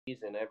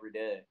season every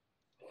day.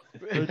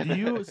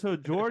 So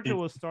Georgia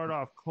will start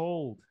off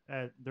cold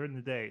at during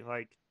the day,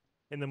 like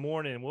in the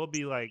morning, we'll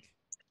be like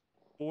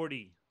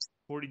 40,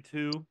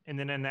 42, and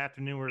then in the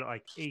afternoon we're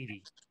like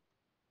 80.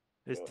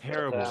 It's That's how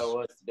terrible. it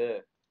was today.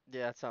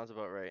 Yeah, that sounds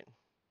about right.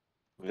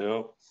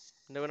 Yep.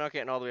 No, we're not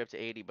getting all the way up to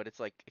 80, but it's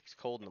like it's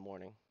cold in the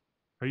morning.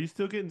 Are you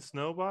still getting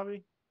snow,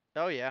 Bobby?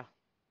 Oh yeah.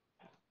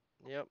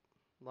 Yep.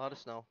 A lot of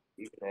snow.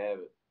 You can have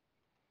it.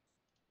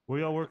 What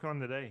y'all work on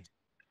today?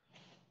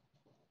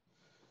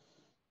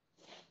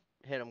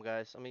 Hit them,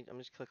 guys. I'm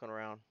just clicking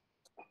around.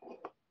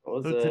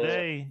 What was So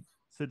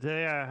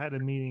today I had a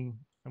meeting.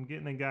 I'm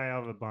getting a guy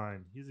out of a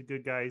bind. He's a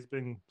good guy. He's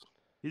been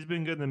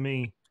good to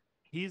me.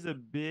 He's a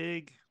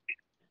big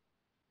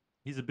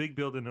he's a big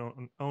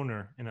building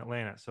owner in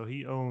Atlanta. So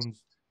he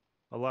owns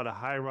a lot of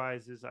high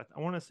rises. I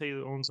want to say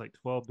he owns like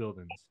 12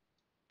 buildings.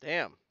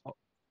 Damn.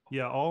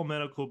 Yeah, all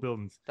medical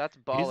buildings. That's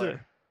He's baller.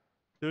 a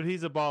dude,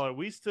 he's a baller.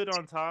 We stood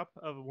on top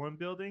of one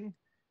building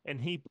and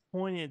he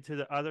pointed to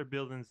the other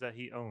buildings that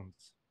he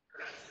owns.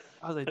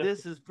 I was like,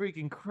 this is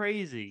freaking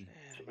crazy.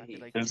 Damn, I'd be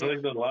like, Jeez. It's take.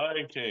 like the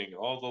Lion King.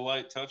 All the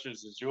light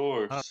touches is Uh,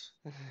 yours.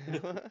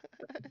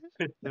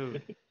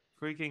 dude,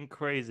 freaking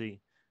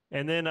crazy.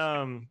 And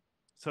then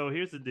so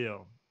here's the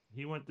deal.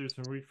 He went through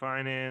some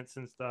refinance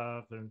and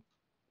stuff and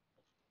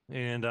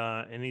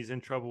he's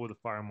in trouble with the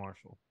fire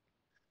marshal.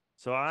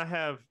 So I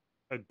have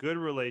a good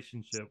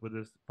relationship with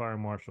this fire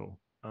marshal.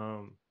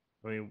 I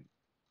mean,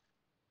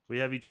 we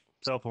have each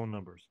cell phone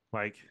numbers.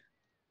 Like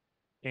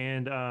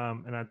and I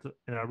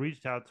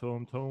reached out to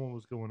him, told him what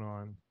was going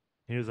on.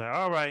 He was like,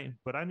 "All right,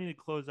 but I need to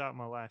close out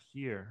my last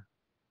year,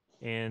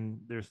 and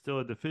there's still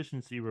a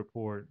deficiency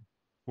report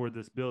for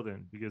this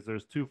building because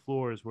there's two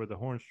floors where the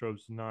horn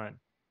strobes do not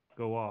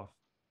go off.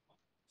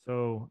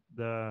 So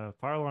the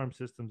fire alarm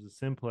system is a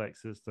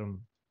simplex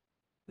system,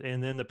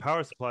 and then the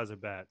power supplies are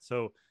bad.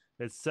 So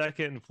it's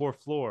second and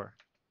fourth floor.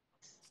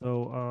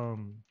 So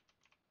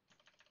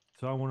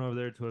so I went over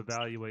there to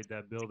evaluate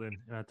that building,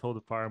 and I told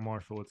the fire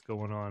marshal what's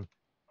going on.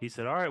 He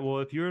said, "All right, well,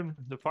 if you're in,"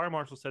 the fire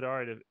marshal said, "All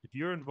right, if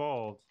you're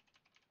involved,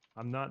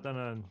 I'm not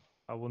gonna,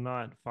 I will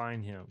not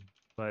fine him,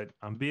 but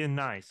I'm being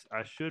nice.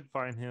 I should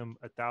fine him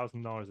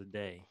 $1,000 a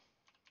day."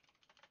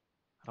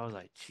 I was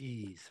like,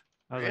 "Geez."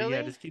 I was like, "Yeah,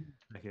 Really? just keep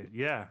it.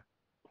 Yeah,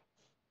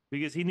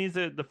 because he needs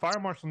to. The fire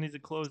marshal needs to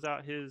close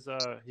out his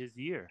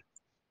year,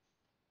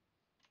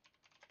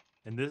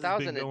 and this has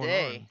been Thousand a going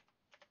day.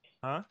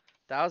 on, huh?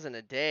 1,000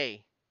 a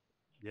day.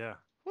 Yeah,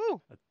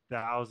 Woo.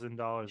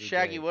 $1,000 a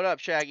Shaggy, day. what up,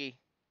 Shaggy?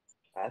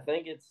 I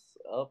think it's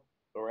up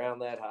around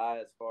that high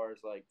as far as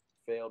like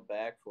failed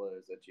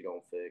backflows that you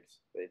don't fix.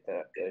 They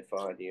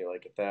find you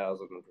like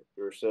 1,000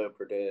 or so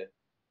per day.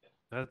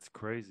 That's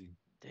crazy.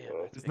 Damn,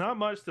 that's It's big, not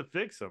much to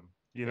fix them,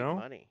 you big know?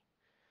 money.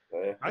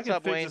 Yeah. I What's can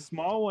up, fix a Wayne?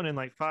 small one in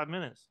like 5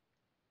 minutes.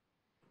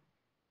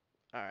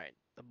 All right,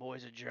 the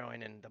boys are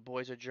joining. The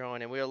boys are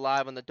joining. We are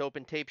live on the Dope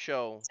and Tape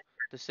Show.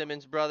 The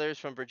Simmons brothers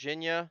from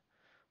Virginia.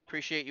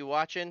 Appreciate you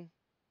watching.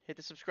 Hit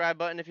the subscribe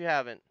button if you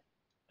haven't.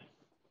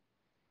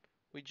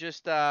 We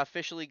just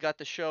officially got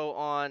the show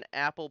on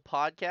Apple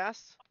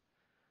Podcasts.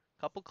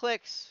 Couple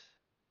clicks.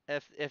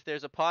 If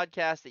there's a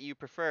podcast that you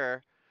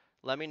prefer,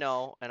 let me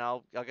know and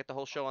I'll get the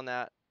whole show on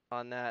that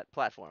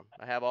platform.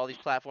 I have all these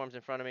platforms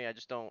in front of me. I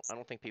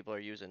don't think people are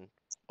using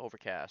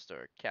Overcast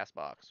or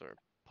Castbox or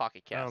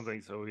Pocket I don't Cast.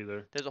 think so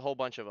either. There's a whole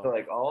bunch of So them.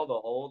 like all the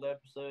old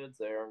episodes,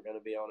 they aren't going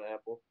to be on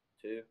Apple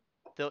too.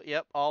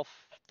 Yep, all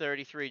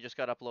 33 just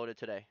got uploaded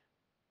today.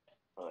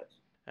 Nice.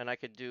 And I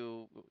could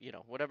do,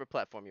 whatever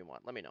platform you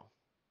want. Let me know.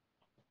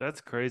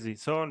 That's crazy.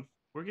 So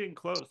we're getting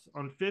close.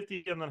 On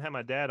 50, I'm gonna have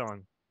my dad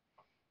on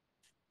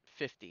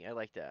 50. I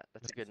like that.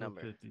 That's a good episode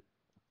number. 50.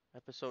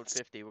 Episode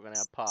 50, we're gonna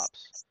have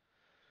Pops.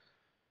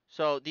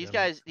 So these Yeah, I'm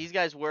guys, excited. these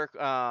guys work.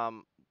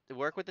 They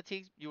work with the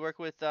Teague. You work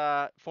with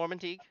Foreman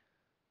Teague.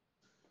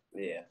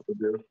 Yeah.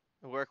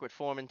 I work with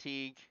Foreman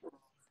Teague.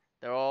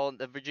 They're all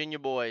the Virginia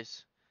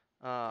boys.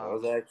 I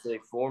was Um. actually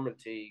Foreman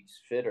Teague's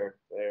fitter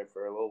there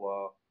for a little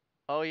while.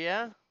 Oh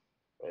yeah.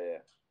 Yeah.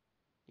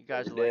 You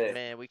guys Every are like, day.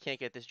 man, we can't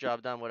get this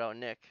job done without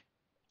Nick.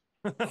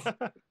 You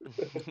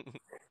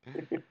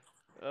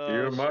Oh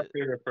were my shit.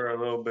 fitter for a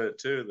little bit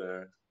too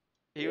there.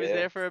 He was Yeah.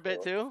 there for a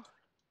bit too.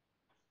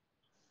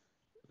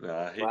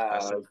 Nah, I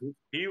said Wow.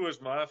 he was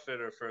my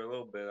fitter for a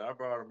little bit. I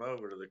brought him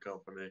over to the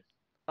company.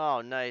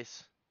 Oh,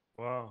 nice.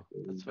 Wow.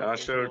 That's I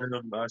fucking showed cool.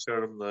 him I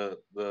showed him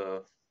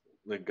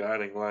the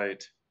guiding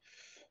light.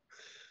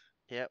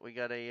 Yeah, we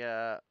got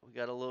a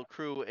little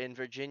crew in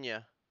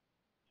Virginia.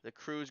 The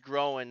crew's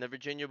growing. The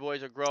Virginia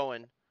boys are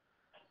growing.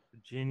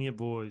 Virginia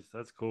boys.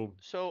 That's cool.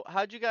 So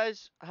how'd you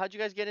guys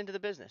get into the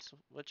business?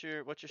 What's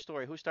your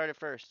story? Who started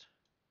first?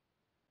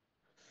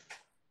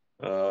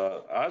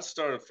 I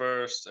started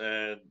first,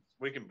 and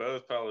we can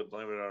both probably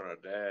blame it on our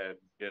dad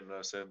getting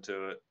us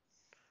into it.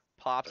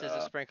 Pops is a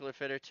Uh, sprinkler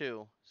fitter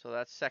too. So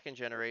that's second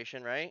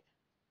generation, right?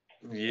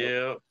 Yep.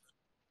 yeah,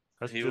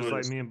 That's he just like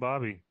was. me and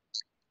Bobby.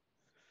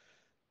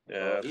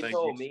 Yeah, I He think he.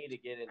 told me to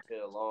get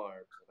into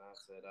alarms, and I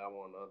said I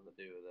want nothing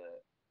to do with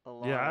that.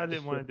 Yeah, I Alarms.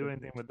 didn't want to do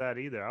anything with that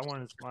either. I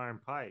wanted some iron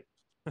pipe.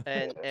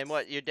 And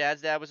what? Your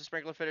dad's dad was a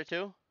sprinkler fitter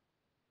too?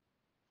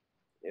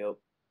 Yep.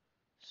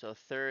 So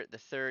the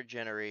third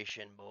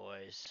generation,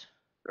 boys.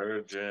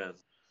 Third gen.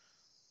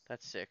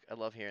 That's sick. I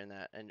love hearing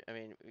that. And I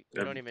mean,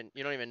 you don't And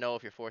even know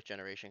if you're fourth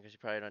generation because you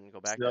probably don't go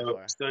back that so,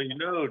 far.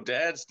 so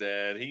Dad's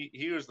dad,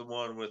 he was the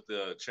one with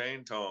the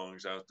chain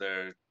tongs out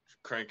there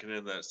cranking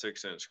in that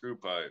 6-inch screw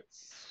pipe.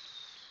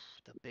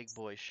 The big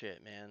boy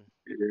shit, man.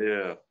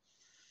 Yeah.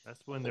 That's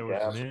when The there was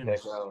guy from men.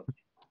 technology.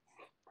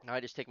 Now I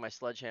just take my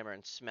sledgehammer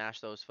and smash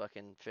those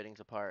fucking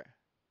fittings apart.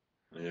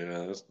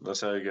 Yeah,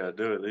 that's how you gotta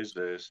do it these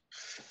days.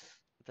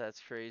 That's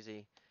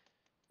crazy.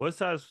 What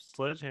size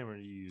sledgehammer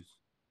do you use?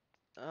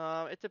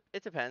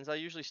 It depends. I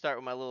usually start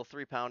with my little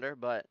 3-pounder,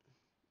 but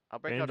I'll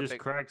break And out a just big.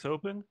 cracks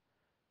open?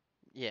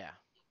 Yeah,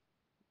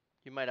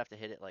 you might have to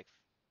hit it like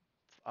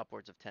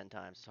upwards of 10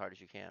 times as hard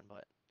as you can,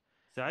 but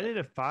So I did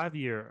a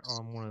 5-year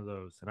on one of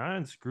those, and I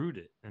unscrewed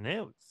it, and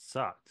it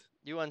sucked.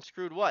 you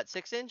unscrewed what?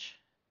 6-inch?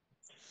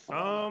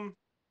 Um,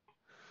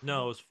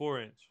 no, it was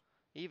 4-inch.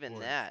 Even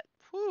 4-inch. that.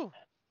 Whew.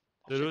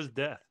 Dude, it Shit's was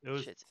death. It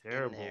was shit's in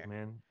terrible, there.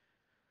 man.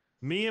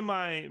 Me and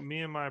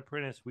my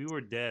apprentice, we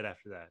were dead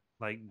after that,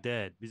 like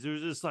dead, because it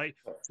was just like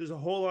there's a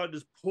whole lot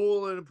just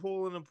pulling and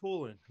pulling and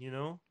pulling, you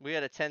know. We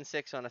had a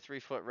 10-6 on a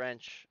 3-foot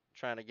wrench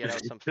trying to get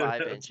out some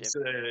 5-inch.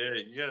 Yeah,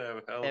 you gotta have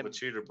a hell of a And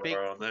cheater big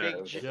bar on I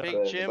that. was just Yeah. Big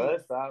saying, Jim the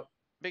most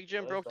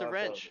broke the I've done was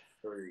wrench.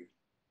 3.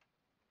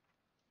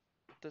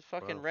 The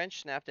fucking Wow.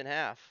 wrench snapped in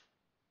half.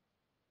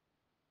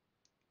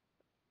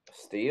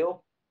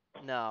 Steel?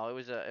 No, it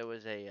was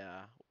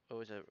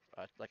a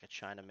like a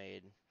China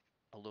made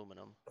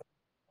aluminum.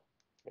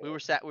 We were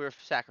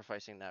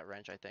sacrificing that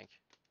wrench, I think.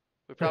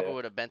 We probably Yeah.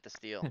 would have bent the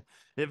steel.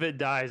 If it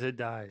dies, it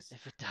dies.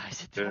 If it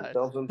dies, it Yeah. dies.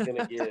 Something's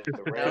gonna give the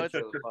Now wrench it's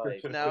or the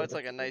pipe. now it's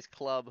like a nice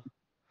club.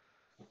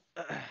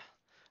 All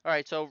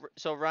right, so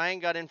Ryan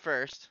got in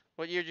first.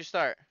 What year did you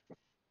start?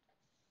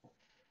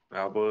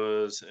 I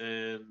was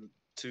in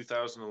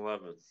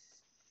 2011.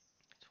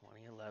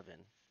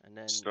 2011. And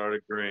then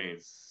Started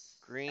green.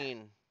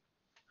 green.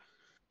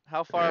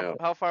 How far Yeah.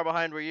 how far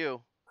behind were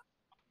you,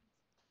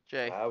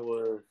 Jay?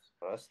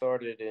 I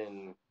started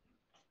in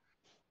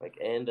like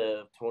end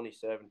of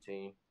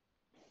 2017.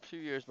 2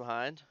 years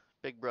behind.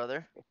 Big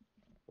brother.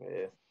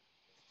 Yeah.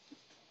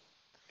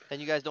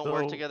 And you guys don't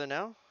work So together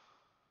now?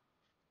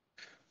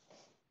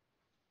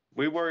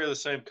 We work at the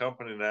same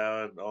company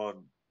now and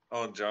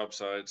on job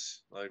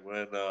sites. Like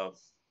when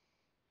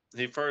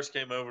he first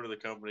came over to the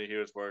company, he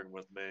was working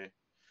with me,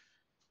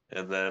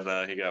 and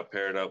then he got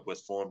paired up with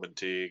Foreman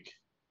Teague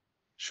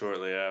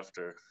shortly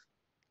after.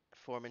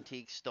 Foreman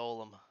Teague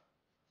stole him.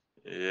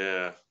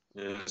 Yeah,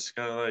 it's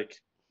kind of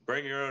like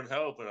bring your own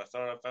help, and I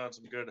thought I found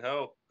some good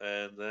help,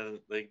 and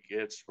then they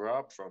get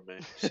robbed from me.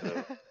 So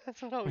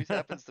That's what always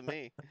happens to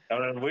me. I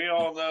mean, we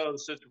all know the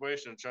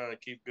situation of trying to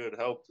keep good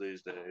help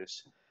these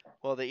days.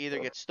 Well, they either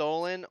get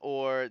stolen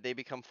or they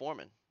become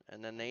foreman,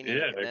 and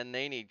Yeah, then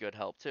they need good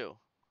help too.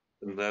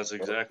 and that's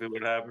exactly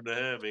what happened to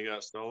him. He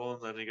got stolen,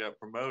 then he got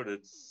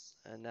promoted.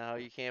 And now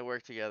you can't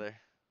work together.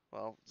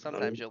 Well,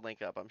 sometimes Um, you'll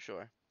link up, I'm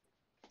sure.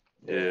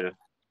 Yeah. yeah,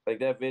 Like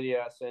that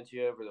video I sent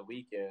you over the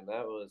weekend,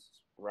 that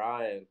was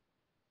Ryan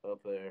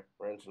up there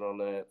wrenching on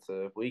that.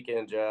 So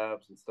weekend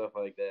jobs and stuff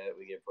like that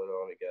we get put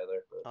on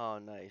together. But Oh,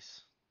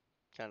 nice.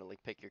 Kind of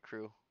like pick your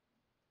crew.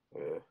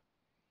 yeah.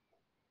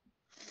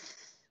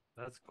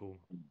 that's cool.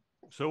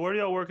 So what are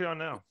y'all working on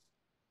now?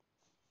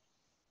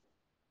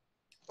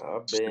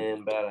 I've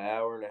been about an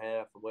hour and a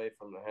half away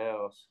from the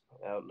house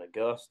out in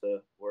Augusta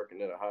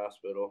working at a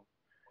hospital.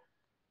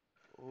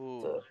 It's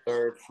Ooh. a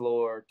third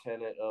floor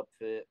tenant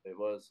upfit. It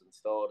was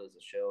installed as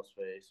a shell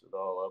space with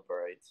all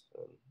uprights.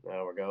 And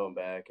now we're going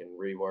back and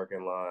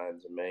reworking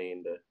lines and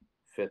main to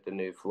fit the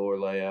new floor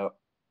layout.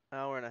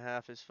 Hour and a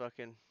half is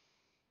fucking.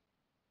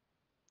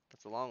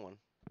 That's a long one.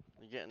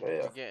 You're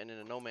Yeah. getting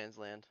into no man's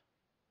land.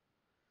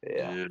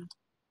 Yeah. yeah.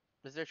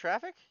 Is there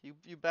traffic?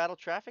 You battle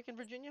traffic in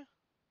Virginia?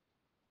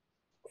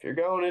 If you're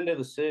going into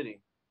the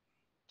city,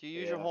 Do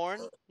you use your yeah.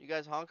 horn? You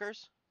guys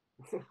honkers?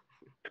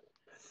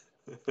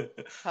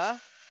 Huh?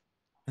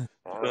 I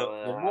don't The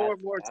know.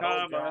 more I don't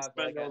time I drive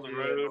spend like I on the do in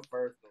my road,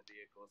 personal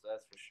vehicles,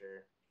 that's for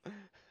sure.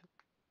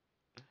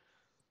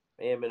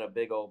 I am in a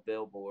big old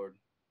billboard.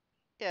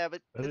 Yeah,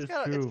 but That is it's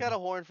true. got a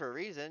horn for a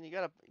reason. You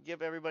gotta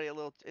give everybody a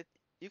little.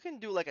 You can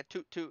do like a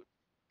toot toot,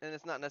 and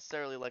it's not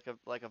necessarily like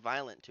a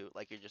violent toot,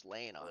 like you're just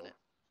laying on it.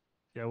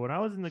 Yeah, when I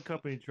was in the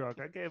company truck,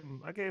 I gave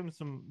him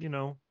some,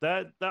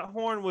 that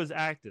horn was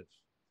active.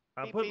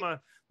 I Beep put beep.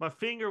 my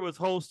finger was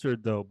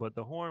holstered though, but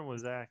the horn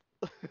was active.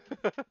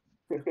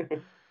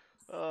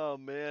 Oh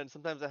man,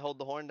 sometimes I hold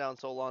the horn down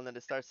so long that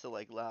it starts to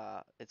like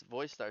its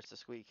voice starts to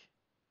squeak.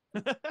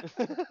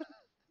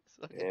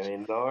 So Yeah, I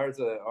mean,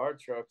 our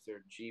trucks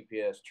are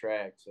GPS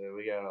tracked, so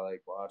we gotta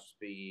like watch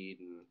speed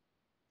and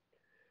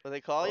will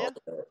they call all you?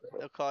 that.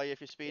 They'll call you if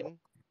you're speeding.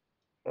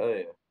 Oh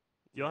yeah,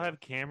 Y'all have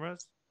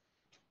cameras?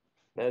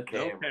 no no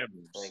camera. cameras.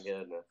 Thank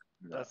goodness.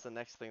 No. That's the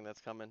next thing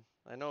that's coming.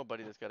 I know a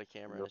buddy that's got a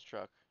camera in his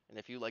truck, and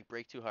if you like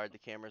brake too hard, the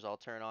cameras all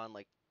turn on.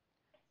 Like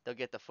they'll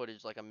get the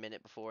footage like a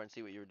minute before and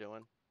see what you were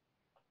doing.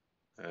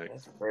 Like,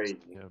 That's crazy.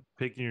 Yeah,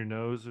 picking your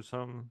nose or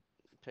something.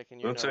 Picking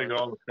your we'll take nose.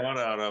 all the fun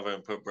out of it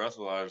and put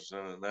breathalyzers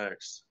in it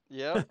next.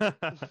 Yep. I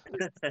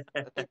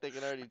think they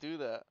can already do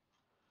that.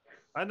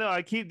 I know.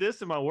 I keep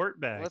this in my work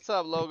bag. What's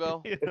up,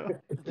 logo? You know?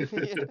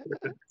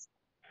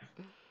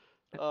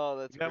 Oh,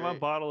 that's Got my great.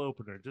 bottle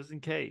opener just in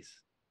case.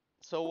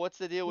 So what's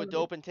the deal with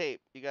dope and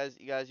tape? You guys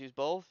use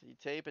both? You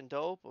tape and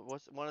dope? Or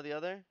what's one or the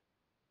other?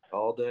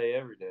 All day,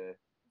 every day.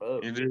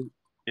 Both. You do,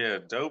 yeah,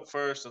 dope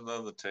first and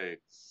then the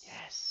tape.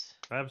 Yes.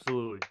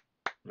 Absolutely.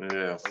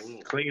 Yeah,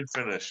 clean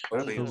finish.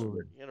 Clean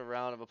Absolutely. Get a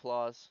round of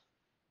applause.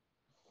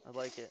 I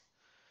like it.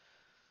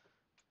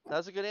 That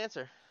was a good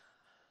answer.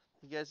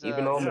 You guys,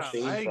 Even on Yeah,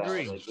 machine I side,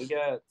 agree. like we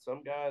got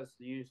some guys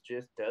use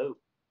just dope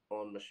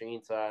on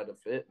machine side of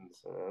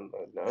fittings, and I'm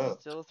like, no.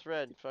 still a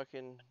thread.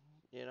 Fucking,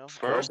 you know.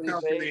 First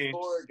Company pays company,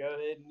 for it, go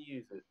ahead and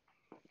use it.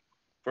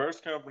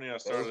 first company I No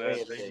started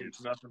at, they band-aids.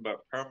 used nothing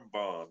but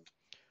permabond.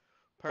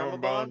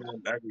 Permabond?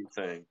 On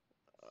everything.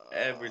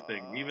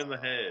 Everything, even the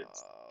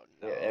heads. Oh,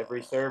 Yeah,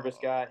 every service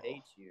guy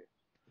hates you.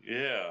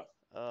 Yeah.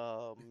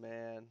 Oh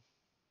man,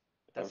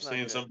 that's I've not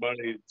seen good.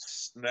 somebody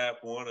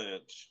snap 1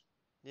 inch.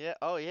 Yeah.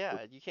 Oh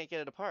yeah. You can't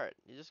get it apart.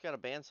 You just gotta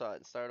bandsaw it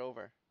and start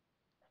over.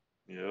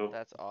 Yep.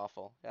 That's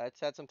awful. Yeah, it's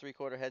had some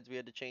 3/4 heads we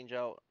had to change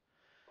out.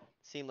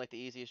 Seemed like the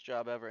easiest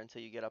job ever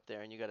until you get up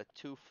there and you got a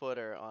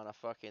 2-footer on a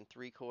fucking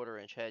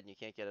 3/4 inch head and you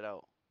can't get it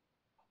out.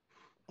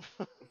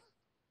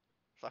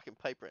 Fucking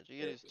pipe wrench. You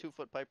gotta use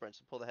 2-foot pipe wrench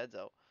to pull the heads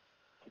out.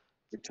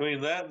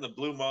 Between that and the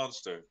Blue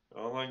Monster.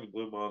 I don't like the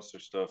Blue Monster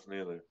stuff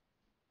neither.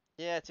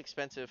 Yeah, it's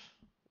expensive.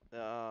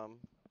 Um,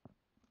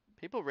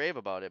 People rave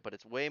about it, but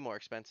it's way more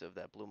expensive,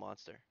 that Blue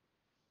Monster.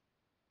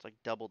 It's like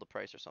double the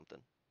price or something.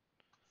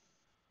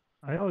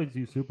 I always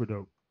use super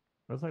dope.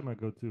 That's like my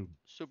go-to.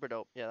 Super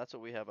dope. Yeah, that's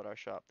what we have at our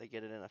shop. They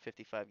get it in a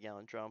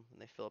 55-gallon drum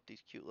and they fill up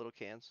these cute little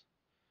cans.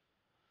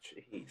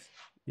 Jeez.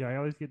 Yeah, I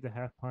always get the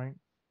half pint.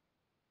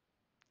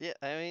 Yeah,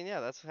 I mean,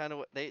 yeah, that's kind of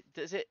what they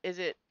is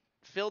it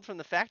filled from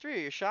the factory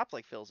or your shop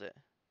like fills it?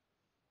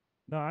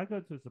 No, I go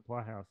to a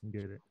supply house and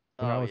get it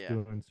when I Oh was yeah.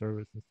 doing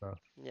service and stuff.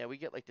 Yeah, we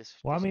get like this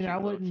Well, I this mean, I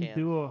cute little wouldn't can.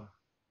 do a.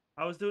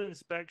 I was doing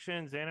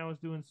inspections and I was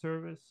doing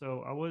service,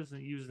 so I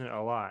wasn't using it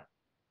a lot.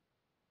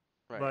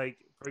 Right. Like,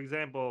 for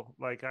example,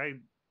 like I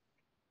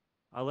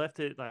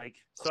left it like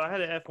so I had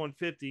an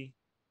F-150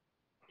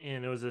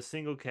 and it was a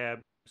single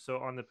cab. So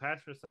on the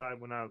passenger side,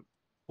 when I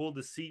pulled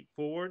the seat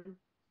forward,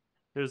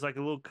 there's like a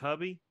little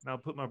cubby, and I'll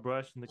put my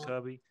brush in the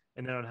cubby,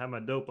 and then I'd have my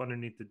dope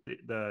underneath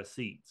the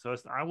seat. So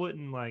I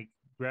wouldn't like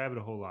grab it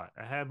a whole lot.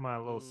 I had my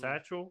little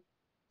satchel,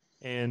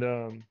 and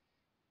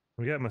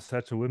I got my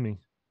satchel with me.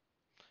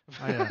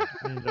 I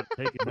ended up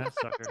taking that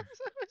sucker.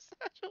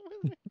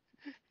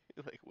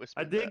 Like I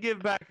whispered did that.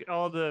 give back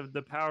all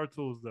the power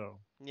tools though.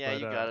 Yeah,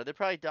 but, you got it. They're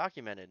probably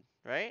documented,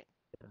 right?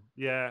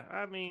 Yeah,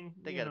 I mean,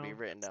 They got to be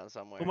written down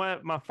somewhere. Well,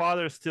 my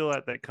father's still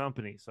at that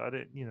company, so I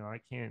didn't.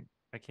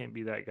 I can't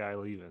be that guy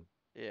leaving.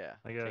 Yeah.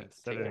 I gotta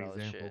set an all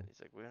this example. shit.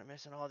 He's like, we're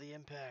missing all the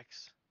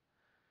impacts.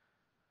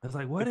 I was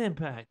like, what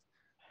impact?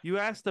 You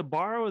asked to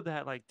borrow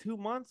that like 2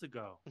 months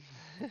ago.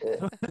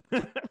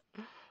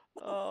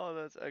 Oh,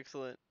 that's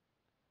excellent.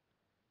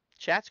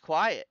 Chat's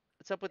quiet.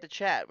 What's up with the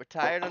chat? We're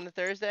tired on the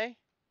Thursday?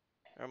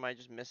 Or am I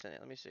just missing it?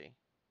 Let me see.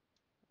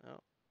 Oh,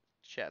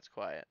 chat's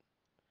quiet.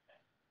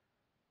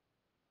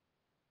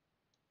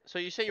 So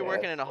you say you're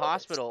working in a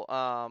hospital.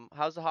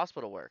 How's the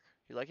hospital work?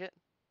 You like it?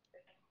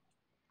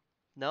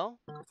 No?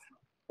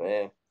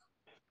 Man,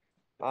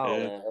 I don't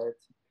Yeah. know.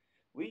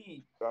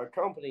 Our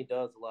company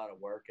does a lot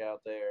of work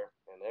out there,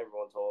 and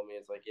everyone told me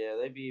it's like, yeah,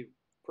 they'd be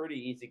pretty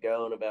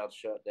easygoing about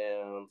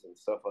shutdowns and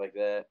stuff like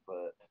that,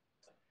 but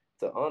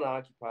it's an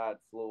unoccupied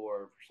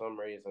floor. For some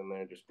reason,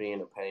 they're just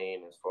being a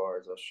pain as far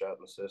as us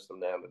shutting the system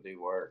down to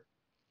do work.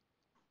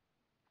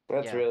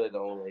 That's really the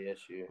only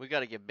issue. We got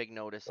to give big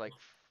notice. Like,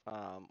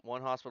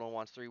 one hospital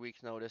wants 3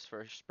 weeks notice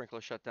for a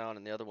sprinkler shutdown,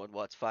 and the other one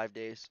wants 5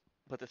 days.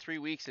 But the 3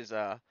 weeks is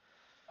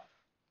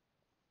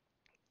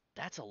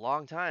that's a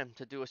long time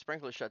to do a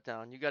sprinkler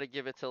shutdown. You got to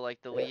give it to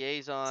like the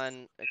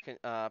liaison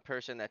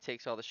person that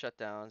takes all the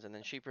shutdowns, and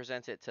then she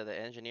presents it to the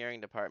engineering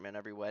department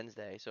every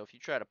Wednesday. So if you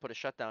try to put a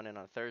shutdown in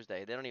on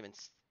Thursday, they don't even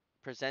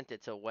present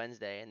it till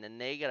Wednesday, and then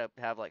they got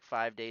to have like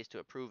 5 days to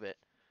approve it.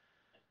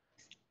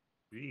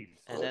 Jeez.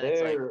 And then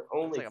they're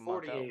only like a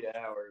month 48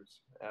 hours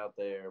out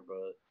there,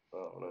 but I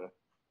don't know.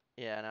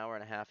 Yeah, an hour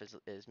and a half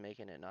is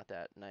making it not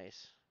that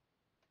nice.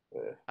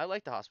 Yeah. I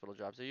like the hospital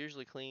jobs. They're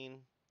usually clean.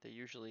 They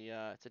usually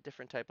it's a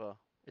different type of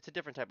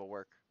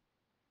work.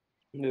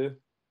 Yeah,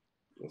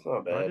 it's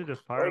not I bad. did a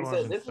fire Like I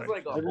alarm said, this is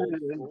like a inspection.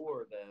 whole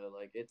floor though.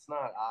 Like it's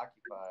not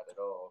occupied at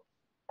all.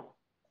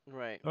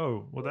 Right.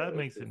 Oh, well, that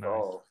makes it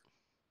nice.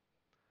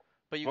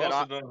 But you I've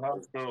got also done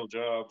hospital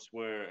jobs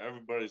where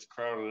everybody's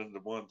crowded into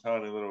one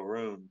tiny little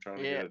room trying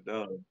to get it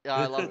done. Yeah,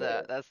 I love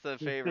that. That's the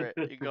favorite.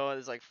 You go,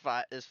 there's like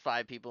there's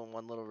 5 people in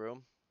one little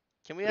room.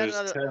 Can we add There's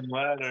another? 10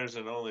 ladders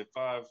and only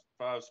five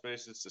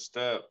spaces to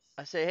step.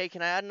 I say, hey,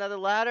 can I add another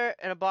ladder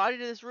and a body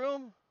to this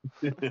room?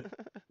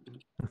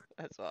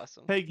 That's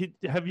awesome. Hey,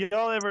 have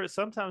y'all ever?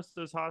 Sometimes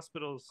those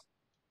hospitals,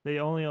 they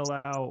only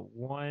allow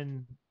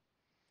one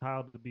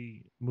tile to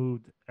be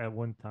moved at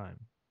one time.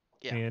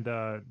 Yeah.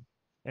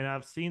 And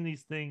I've seen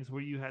these things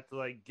where you have to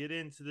like get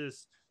into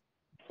this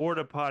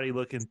porta potty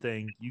looking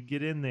thing. You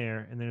get in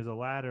there and there's a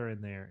ladder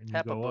in there and you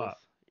HEPA go up.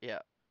 booth. Yeah.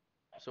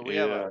 So we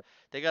have Yeah.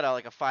 they got a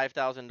like a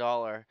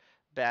 $5,000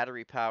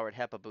 battery powered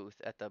HEPA booth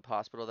at the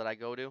hospital that I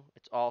go to.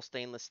 It's all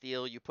stainless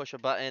steel. You push a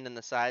button and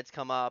the sides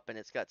come up and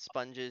it's got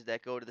sponges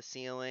that go to the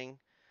ceiling.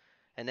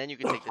 And then you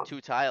can take the two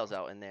tiles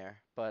out in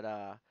there.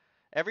 But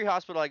every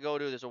hospital I go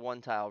to, there's a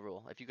one tile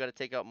rule. If you got to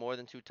take out more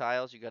than two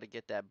tiles, you got to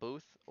get that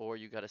booth, or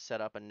you got to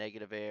set up a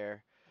negative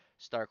air,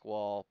 stark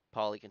wall,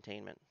 poly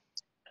containment.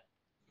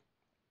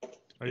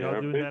 Are Yeah. y'all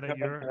Our doing big that at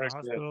your contract. Yeah.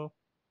 hospital?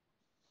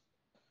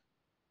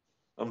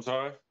 I'm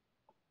sorry.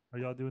 Are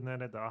y'all doing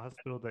that at the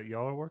hospital that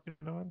y'all are working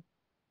on?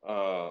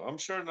 I'm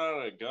sure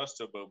not at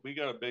Augusta, but we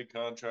got a big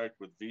contract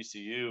with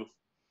VCU,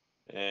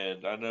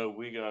 and I know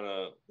we got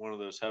one of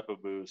those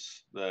HEPA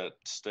booths that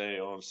stay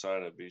on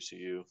site at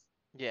VCU.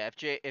 Yeah,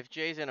 if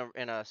Jay's in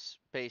a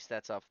space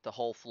that's up the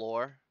whole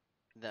floor,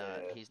 then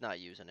Yeah. he's not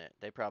using it.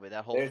 They probably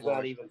that whole There's not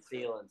floor. even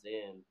ceilings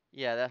in.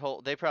 Yeah, that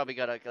whole they probably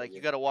got to like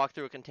you got to walk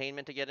through a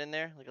containment to get in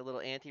there, like a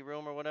little ante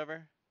room or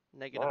whatever.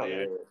 Negative Not air.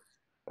 really.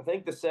 I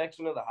think the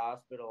section of the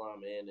hospital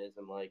I'm in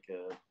isn't like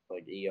a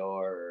like ER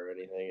or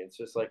anything. It's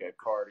just like a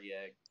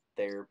cardiac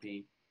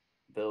therapy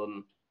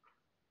building,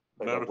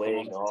 like a Medical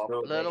wing off the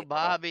Little main hospital.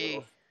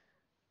 Bobby.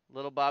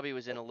 Little Bobby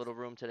was in a little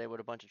room today with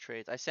a bunch of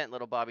trades. I sent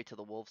Little Bobby to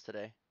the Wolves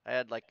today. I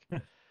had like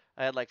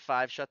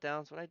 5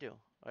 shutdowns. What'd I do?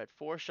 I had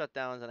 4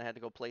 shutdowns and I had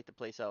to go plate the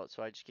place out.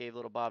 So I just gave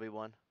Little Bobby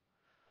one.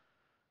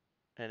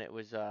 And it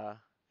was a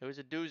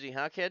doozy,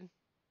 huh, kid?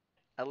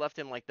 I left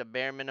him like the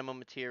bare minimum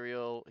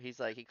material. He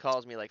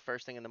calls me like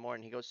first thing in the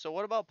morning. He goes, "So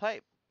what about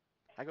pipe?"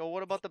 I go,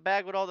 "What about the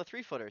bag with all the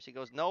 3-footers?" He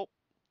goes, "Nope.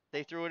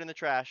 They threw it in the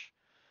trash."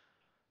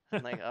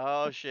 I'm like,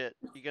 "Oh shit.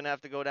 You're gonna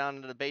have to go down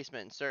into the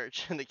basement and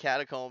search in the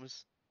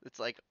catacombs." It's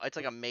like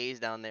a maze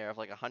down there of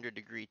like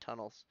 100-degree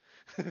tunnels.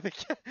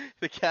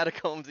 The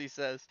catacombs, he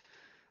says.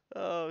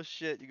 Oh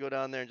shit, you go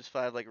down there and just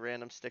find like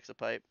random sticks of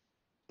pipe.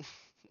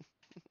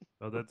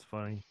 Oh, that's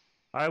funny.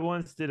 I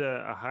once did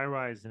a high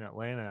rise in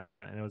Atlanta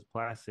and it was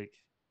plastic.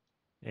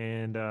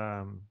 And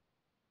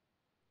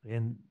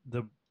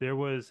there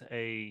was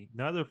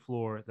another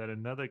floor that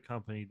another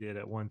company did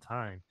at one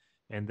time,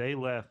 and they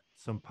left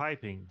some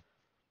piping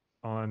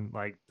on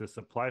like the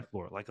supply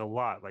floor, like a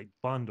lot, like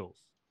bundles.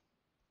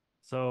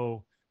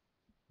 So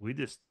we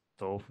just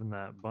stole from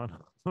that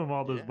bundle from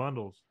all those Yeah.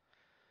 bundles.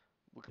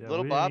 Yeah, Little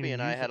we didn't Bobby even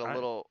and I use had it.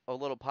 a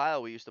little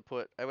pile we used to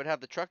put. I would have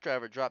the truck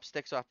driver drop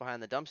sticks off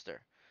behind the dumpster,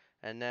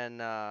 and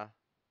then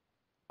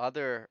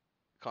other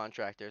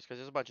contractors, because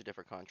there's a bunch of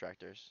different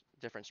contractors,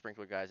 different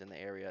sprinkler guys in the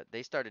area,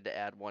 they started to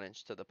add 1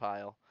 inch to the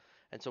pile,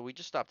 and so we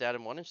just stopped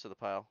adding 1 inch to the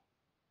pile.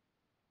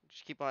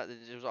 Just keep on.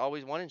 There was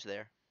always 1 inch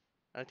there.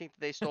 And I think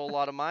they stole a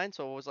lot of mine,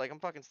 so it was like I'm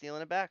fucking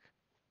stealing it back.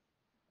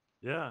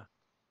 Yeah.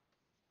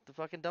 The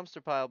fucking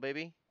dumpster pile,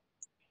 baby.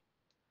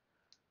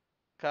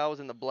 Kyle was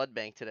in the blood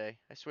bank today.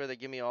 I swear they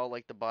give me all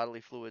like the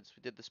bodily fluids.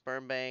 We did the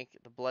sperm bank,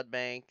 the blood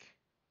bank.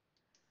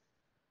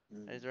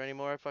 Is there any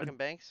more I, fucking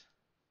banks?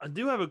 I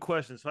do have a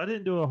question. So I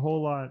didn't do a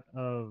whole lot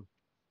of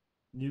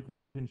new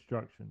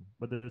construction,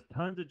 but there's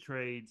tons of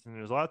trades and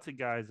there's lots of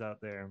guys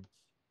out there.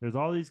 There's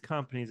all these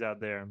companies out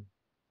there.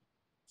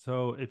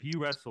 So if you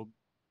wrestled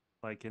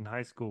like in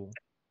high school,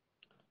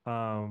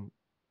 um,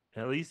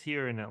 at least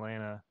here in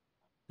Atlanta,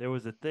 there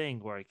was a thing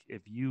where like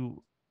if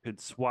you could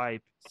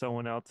swipe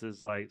someone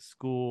else's like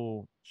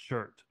school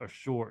shirt or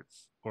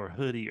shorts or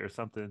hoodie or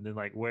something, and then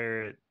like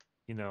wear it,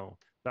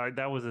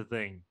 that was a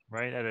thing,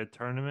 right? At a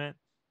tournament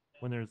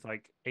when there's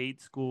like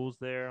 8 schools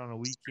there on a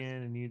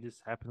weekend and you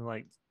just happen to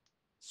like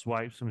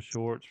swipe some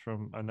shorts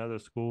from another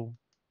school.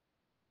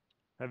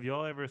 Have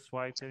y'all ever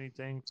swiped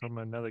anything from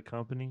another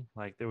company?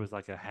 Like there was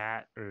like a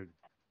hat or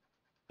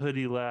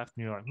hoodie left,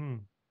 and you're like,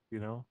 you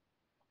know?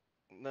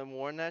 Them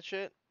worn that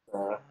shit?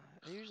 Uh,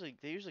 They usually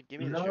give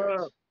me the No,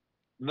 shirts.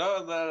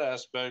 not in that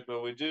aspect,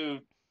 but we do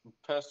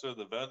pester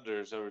the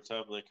vendors every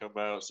time they come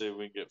out, see if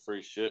we can get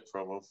free shit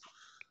from them.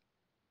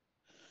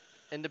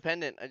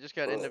 Independent. I just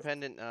got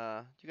independent.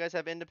 Do you guys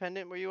have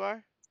independent where you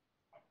are?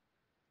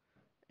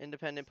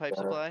 Independent pipe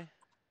uh, supply.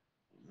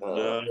 uh,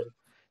 No,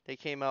 They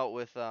came out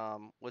with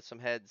some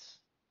heads,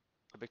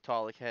 the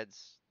Victaulic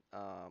heads.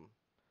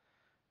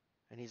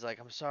 And he's like,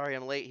 "I'm sorry,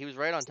 I'm late." He was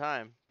right on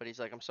time, but he's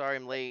like, "I'm sorry,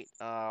 I'm late.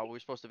 We were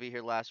supposed to be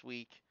here last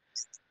week.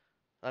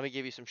 Let me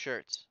give you some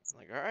shirts." I'm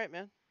like, "All right,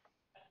 man.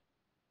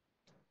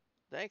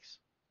 Thanks."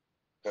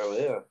 oh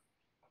yeah.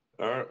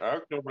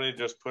 our company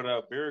just put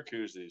out beer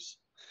koozies.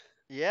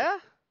 Yeah,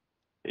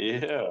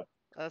 Yeah.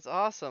 that's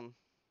awesome.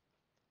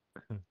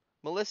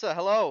 Melissa,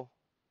 hello.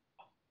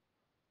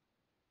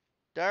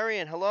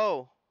 Darian,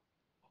 hello.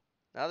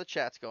 Now the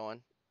chat's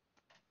going.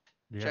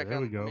 Yeah, there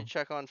we Let me go.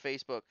 check on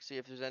Facebook, see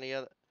if there's any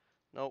other.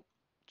 Nope,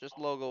 just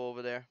logo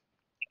over there.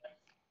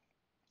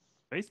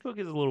 Facebook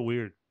is a little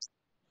weird.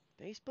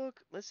 Facebook,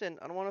 listen,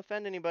 I don't want to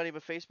offend anybody,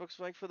 but Facebook's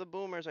like for the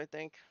boomers, I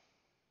think.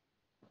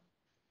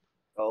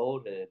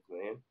 Old heads,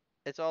 man.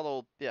 It's all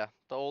old. Yeah,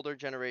 the older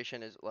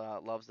generation is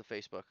loves the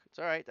Facebook. It's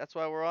all right. That's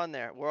why we're on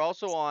there. We're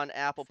also on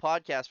Apple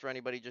Podcasts for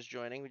anybody just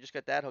joining. We just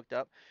got that hooked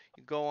up.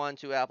 You go on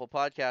to Apple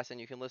Podcasts and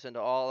you can listen to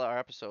all our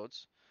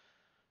episodes.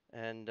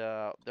 And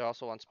they're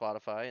also on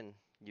Spotify and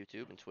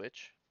YouTube and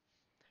Twitch.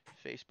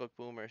 Facebook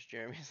boomers,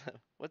 Jeremy's.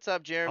 What's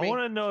up, I Jeremy?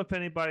 want to know if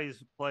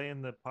anybody's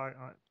playing the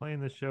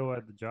show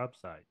at the job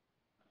site.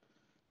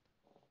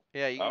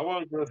 Yeah, I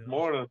was this Yeah.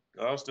 morning.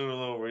 I was doing a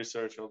little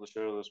research on the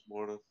show this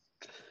morning.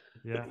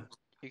 Yeah.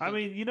 you I can.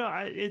 mean,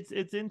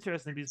 it's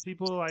interesting because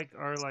people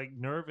are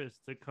nervous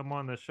to come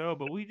on the show,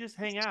 but we just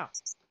hang out.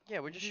 Yeah,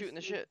 we're just shooting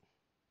the shit.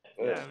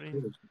 Yeah, I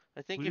mean,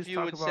 I think we if just you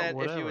talk would about if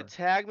you would whatever.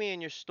 tag me in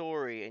your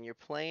story and you're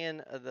playing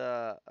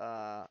the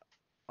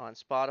on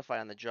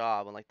Spotify on the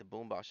job on like the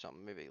boombox or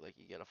something, maybe like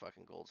you get a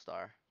fucking gold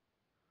star.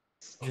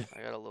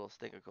 I got a little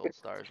stick of gold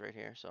stars right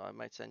here, so I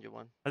might send you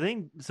one. I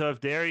think so.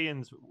 If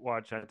Darian's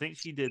watching, I think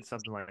she did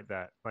something like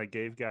that, like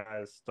gave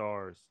guys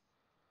stars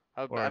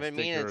or I've a been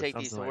meaning sticker to or take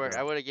these something to like work. I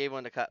that. would have gave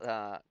one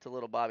to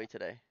little Bobby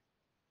today.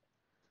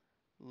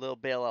 Little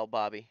bailout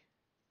Bobby,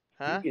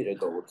 You huh? get a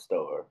gold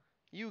star.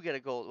 You get a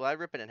gold. Well, I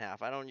rip it in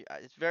half. I don't.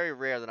 It's very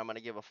rare that I'm gonna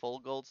give a full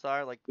gold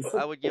star. Like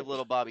I would give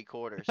little Bobby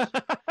quarters.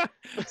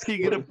 So you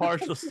get a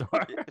partial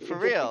star. For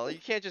real, you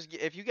can't just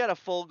if you got a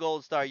full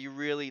gold star, you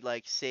really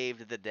like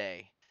saved the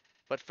day.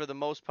 But for the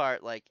most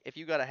part, like if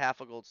you got a half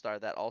a gold star,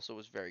 that also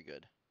was very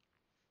good.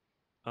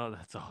 Oh,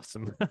 that's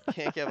awesome.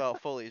 Can't give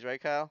out fullies, right,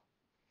 Kyle?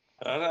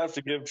 I'd have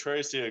to give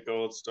Tracy a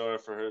gold star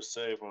for her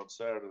save on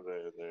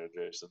Saturday there,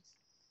 Jason.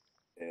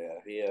 Yeah,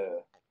 yeah,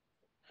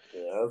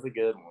 that was a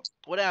good one.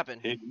 What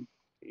happened? He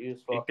He was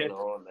he fucking came,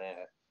 on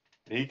that.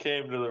 he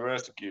came to the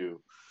rescue.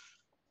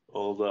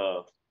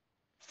 Old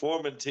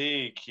Foreman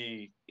Teague,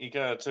 he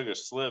kind of took a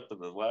slip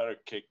and the ladder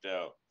kicked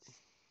out.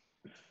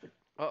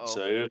 Uh-oh.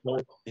 So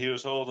he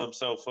was holding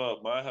himself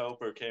up. My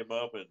helper came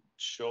up and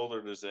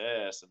shouldered his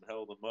ass and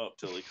held him up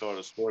till he caught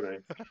his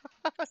footing.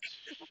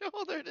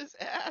 Shouldered his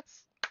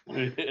ass.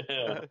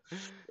 Yeah.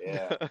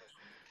 Yeah.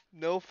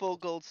 No full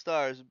gold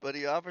stars, but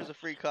he offers a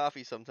free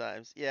coffee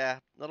sometimes. Yeah,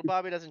 little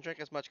Bobby doesn't drink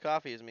as much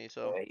coffee as me,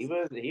 so Yeah,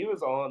 he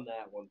was on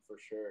that one for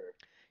sure.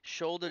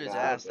 shouldered his Nah,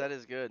 ass. That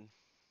is good.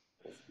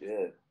 it's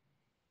good.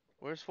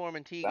 Where's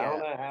Foreman Teague I don't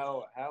at?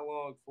 know how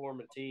long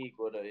Foreman Teague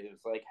would have. It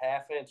was like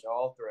half-inch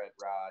all thread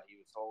rod he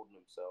was holding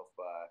himself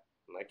by,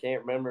 and I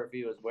can't remember if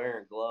he was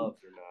wearing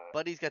gloves or not.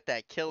 Buddy's got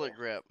that killer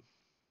grip.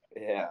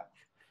 Yeah.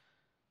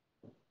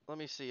 Let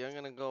me see. I'm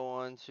gonna go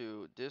on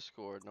to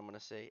Discord and I'm gonna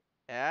say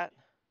at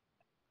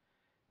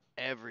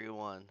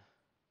everyone.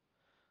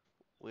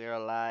 We are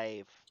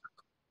live.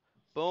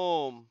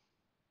 Boom.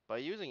 By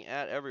using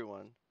at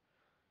everyone,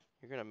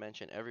 you're gonna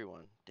mention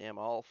everyone. Damn,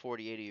 all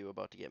 48 of you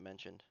about to get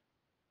mentioned.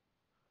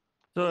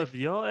 So, Only have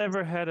y'all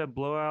ever had a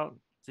blowout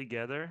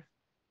together?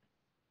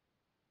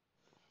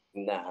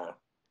 Nah.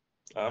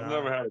 I've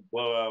never had a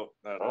blowout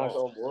at Knock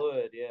all. on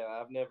wood. Yeah,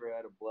 I've never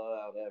had a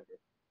blowout ever.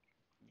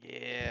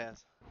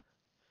 yes.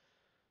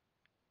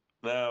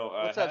 Now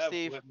What's up,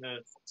 Steve?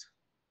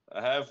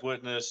 I have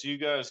witnessed you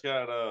guys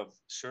got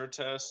sure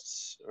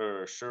tests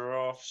or sure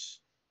offs.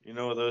 You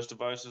know what those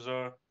devices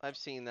are? I've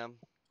seen them.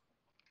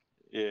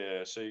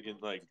 Yeah, so you can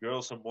like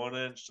drill some 1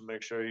 inch to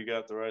make sure you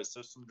got the right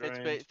system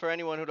drained. For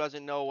anyone who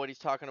doesn't know what he's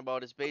talking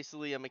about, it's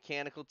basically a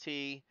mechanical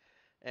tee,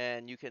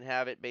 and you can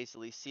have it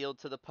basically sealed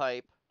to the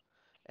pipe,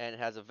 and it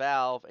has a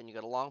valve, and you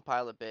got a long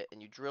pilot bit,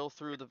 and you drill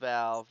through the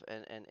valve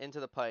and into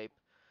the pipe,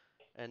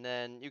 and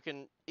then you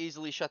can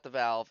easily shut the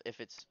valve if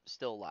it's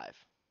still live,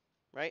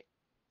 right?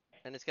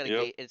 And it's got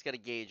Yep. it's got a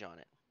gauge on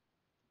it.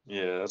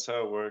 Yeah, that's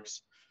how it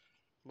works.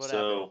 What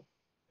happened?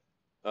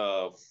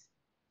 So,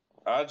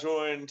 I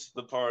joined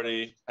the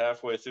party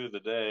halfway through the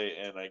day,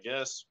 and I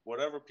guess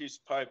whatever piece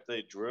of pipe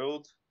they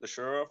drilled the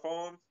sure off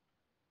on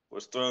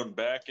was thrown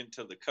back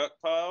into the cut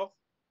pile.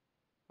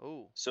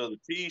 Ooh. So the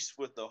piece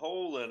with the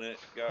hole in it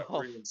got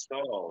Oh,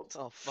 reinstalled.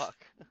 oh fuck.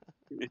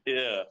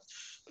 Yeah.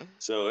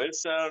 So it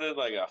sounded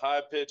like a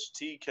high pitched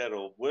tea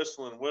kettle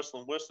whistling,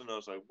 whistling, whistling. I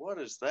was like, what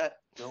is that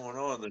going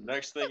on? The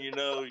next thing you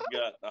know, you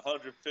got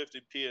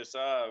 150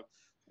 psi of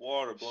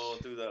water blowing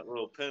through that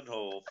little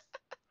pinhole.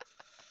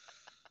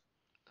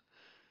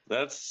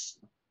 That's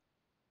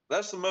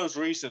the most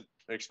recent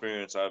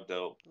experience I've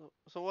dealt.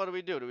 So what do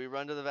we do? Do we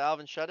run to the valve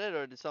and shut it,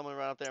 or did someone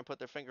run up there and put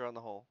their finger on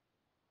the hole?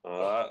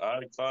 I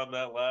climbed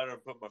that ladder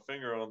and put my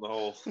finger on the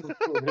hole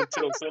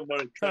until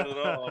somebody cut it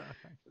off.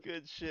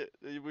 Good shit.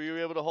 Were you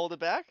able to hold it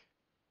back?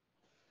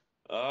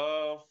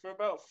 For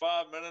about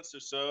 5 minutes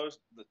or so,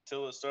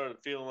 till it started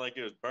feeling like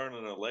it was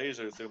burning a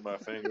laser through my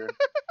finger.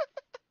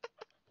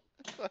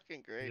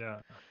 Fucking great. Yeah.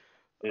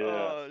 Yeah.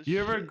 Oh, You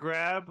ever shit.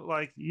 grab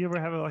you ever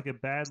have like a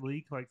bad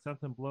leak, like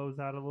something blows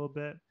out a little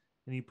bit,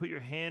 and you put your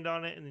hand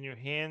on it, and then your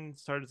hand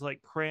starts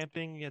like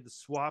cramping. You had to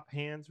swap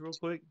hands real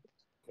quick.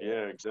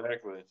 Yeah,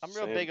 exactly. I'm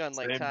real big on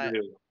like same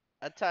deal.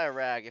 I'd tie a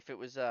rag if it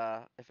was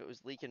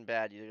leaking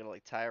bad. You're gonna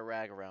like tie a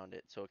rag around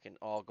it so it can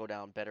all go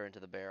down better into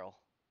the barrel.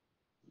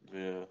 Yeah.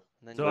 And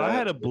then So you I got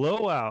had a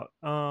blowout.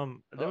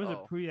 There was a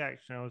Uh-oh.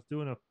 pre-action. I was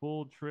doing a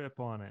full trip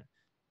on it,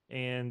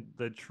 and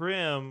the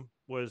trim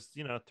was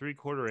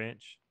 3/4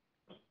 inch.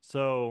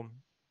 So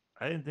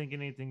I didn't think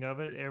anything of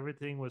it.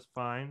 Everything was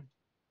fine.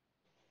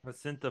 I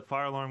sent the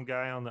fire alarm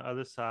guy on the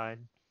other side,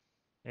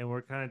 and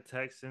we're kind of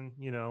texting,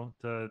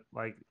 to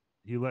like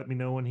he let me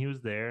know when he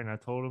was there, and I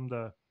told him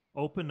to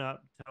open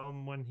up, tell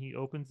him when he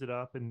opens it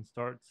up, and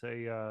starts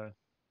a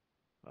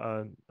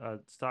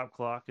stop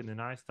clock, and then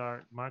I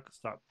start my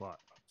stop clock.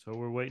 So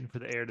we're waiting for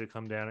the air to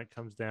come down. It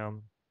comes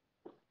down,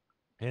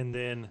 and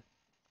then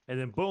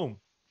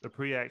boom, the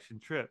pre-action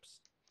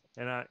trips,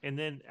 and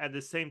then at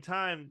the same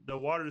time the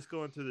water's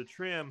going through the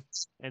trim,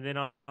 and then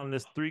on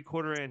this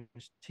 3/4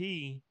 inch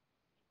T,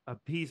 a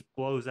piece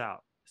blows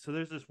out. So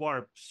there's this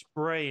water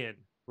spraying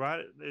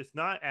right. It's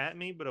not at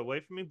me, but away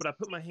from me. But I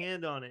put my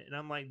hand on it, and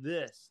I'm like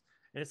this,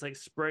 and it's like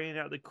spraying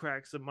out the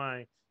cracks of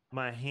my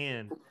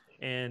hand.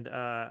 And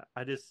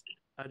I just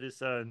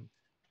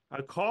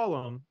I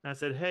call them. I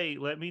said, "Hey,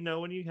 let me know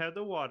when you have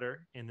the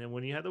water, and then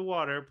when you have the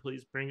water,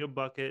 please bring a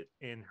bucket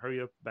and hurry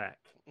up back."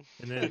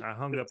 And then I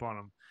hung up on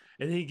him,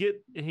 and he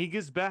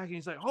gets back, and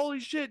he's like, "Holy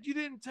shit, you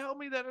didn't tell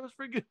me that it was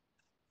freaking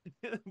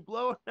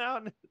blowing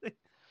out and everything."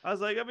 I was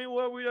like, I mean,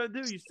 what are we gonna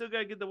do? You still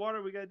gotta get the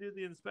water. We gotta do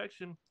the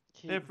inspection.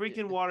 Man,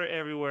 freaking water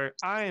everywhere.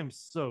 I am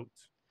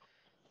soaked.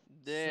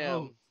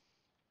 Damn. Soaked.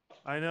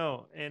 I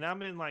know, and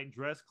I'm in like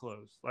dress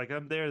clothes. Like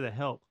I'm there to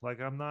help. Like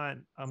I'm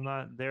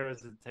not there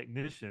as a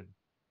technician.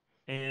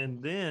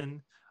 And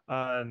then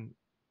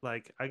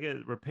like I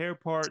get repair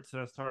parts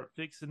and I start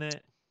fixing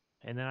it.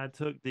 And then I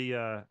took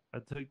the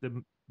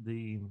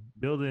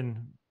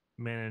building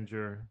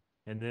manager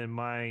and then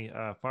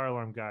my fire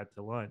alarm guy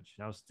to lunch.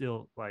 And I was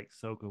still like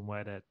soaking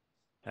wet at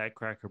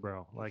Cracker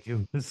Barrel. Like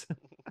it was.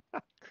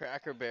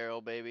 Cracker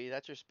Barrel, baby.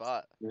 That's your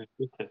spot.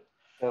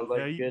 Sounds like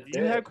Yeah, a good do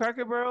you have day.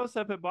 Cracker Barrels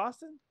up at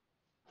Boston?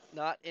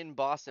 Not in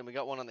Boston. We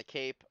got one on the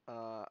Cape.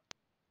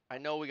 I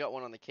know we got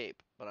one on the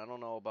Cape, but I don't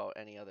know about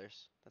any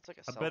others. That's like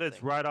a I South bet it's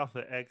thing. right off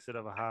the exit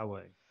of a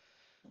highway.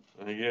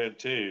 I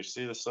guarantee you,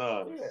 see the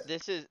sign. Yeah.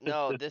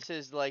 This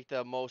is like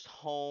the most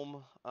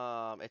home.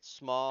 It's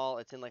small.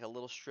 It's in like a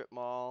little strip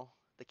mall.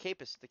 The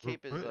Cape is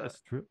A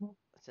strip mall?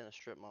 it's in a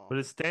strip But mall.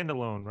 it's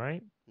standalone,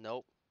 right?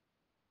 Nope.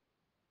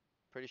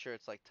 Pretty sure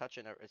it's like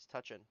touching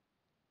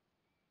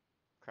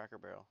Cracker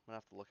Barrel. I'm gonna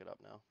have to look it up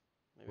now.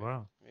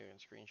 Wow. Maybe I can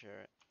screen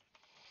share it.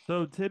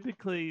 So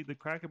typically the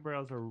Cracker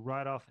Barrels are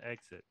right off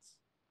exits.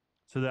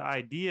 So the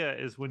idea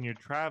is when you're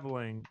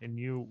traveling and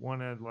you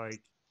want to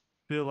like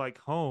feel like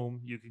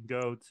home, you can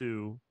go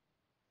to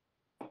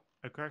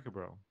a Cracker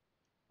Barrel.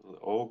 The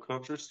old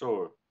country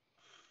store.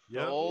 The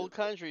Yep. old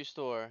country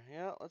store.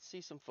 Yeah, let's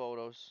see some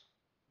photos.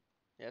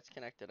 Yeah, it's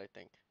connected, I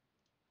think.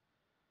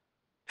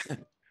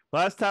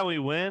 Last time we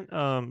went,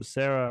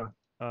 Sarah,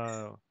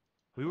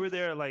 we were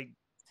there at like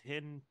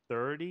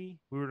 10:30.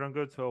 We were gonna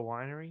go to a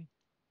winery,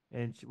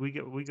 and we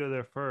go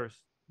there first.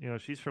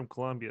 She's from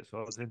Colombia, so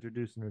I was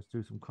introducing her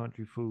to some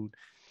country food,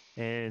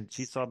 and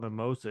she saw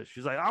mimosa.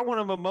 She's like, "I want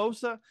a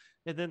mimosa,"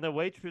 and then the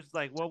waitress was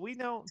like, "Well, we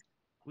don't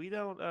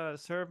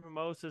serve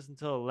mimosas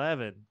until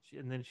 11."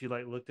 And then she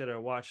like looked at her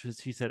watch. And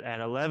she said,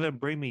 "At 11,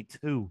 bring me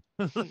two."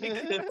 Like,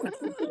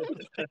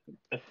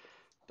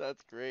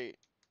 That's great.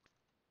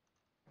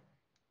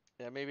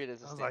 Yeah, maybe it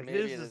is a I was stand. like, Maybe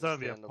 "This it is is a gonna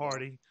be a standalone.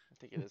 party." I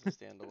think it is a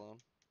standalone.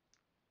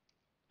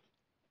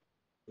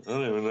 I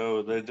don't even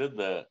know they did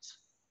that.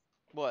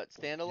 What,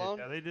 standalone?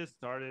 Yeah, they just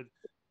started.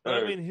 But I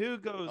Or mean, Oh, who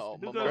goes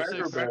to Cracker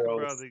mimosas. Cracker Barrel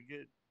Barrels. to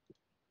get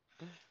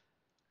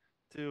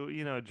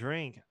to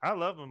drink? I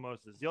love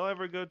mimosas. Y'all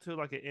ever go to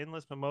like an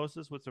endless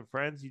mimosas with some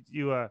friends?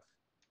 You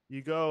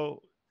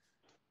go.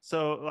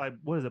 So like,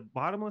 what is it?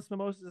 Bottomless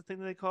mimosas? I think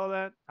they call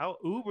that. I'll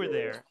Uber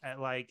there at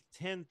like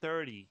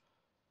 10:30.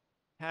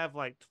 Have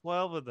like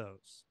 12 of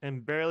those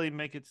and barely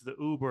make it to the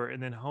Uber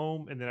and then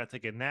home and then I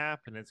take a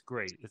nap and it's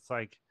great. It's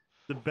like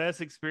the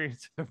best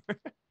experience ever.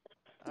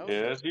 I was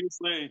Yeah,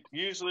 it's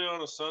usually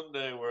on a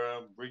Sunday where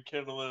I'm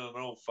rekindling an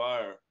old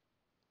fire,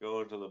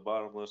 going to the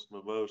bottomless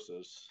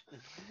mimosas.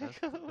 That's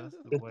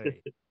the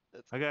way.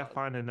 That's I gotta awesome.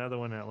 find another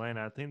one in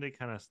Atlanta. I think they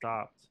kind of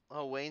stopped.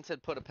 Oh, Wayne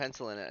said put a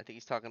pencil in it. I think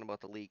he's talking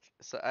about the leak.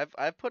 So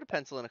I've put a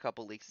pencil in a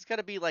couple leaks. It's got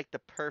to be like the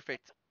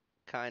perfect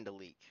kind of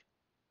leak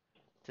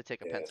to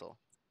take a Yeah. pencil.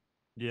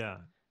 Yeah,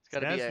 It's got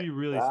to it be has to a be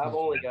really I've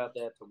small. only got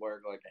that to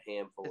work like a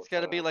handful it's of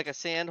got to be like times. a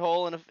sand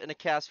hole in a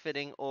cast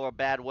fitting or a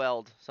bad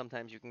weld.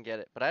 Sometimes you can get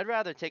it, but I'd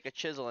rather take a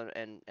chisel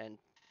and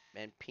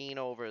peen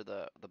over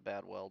the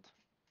bad weld.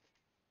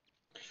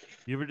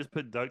 You ever just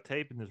put duct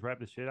tape and just wrap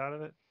the shit out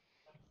of it?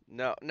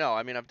 No, no.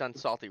 I mean, I've done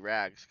salty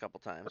rags a couple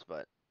times,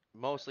 but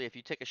mostly if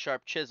you take a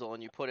sharp chisel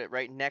and you put it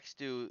right next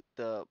to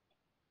the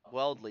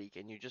weld leak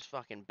and you just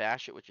fucking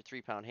bash it with your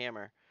 3 pound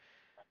hammer,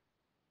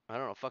 I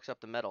don't know, fucks up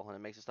the metal and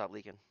it makes it stop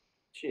leaking.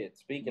 Shit,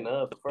 speaking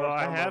of, the Well, first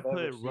I time I've have ever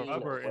put seen a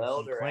rubber in some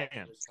welder actually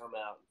clamps. come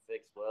out and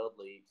fix weld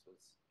leaks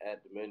was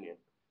at Dominion.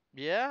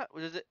 Yeah,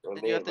 what is it? I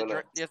Did you have mean,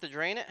 to you have to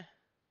drain it?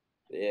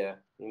 yeah,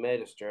 he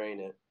made us drain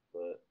it,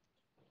 but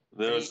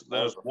Did he? that There's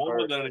was a one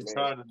first that for he me.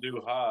 tried to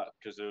do hot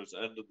because it was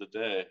end of the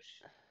day.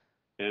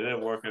 It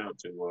didn't work out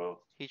too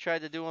well. He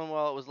tried to do one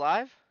while it was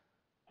live.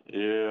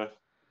 Yeah,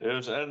 it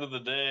was end of the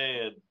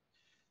day, and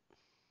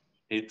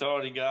he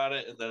thought he got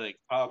it, and then it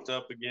popped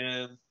up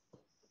again.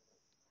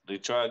 He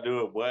tried to do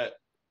it wet,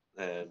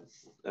 and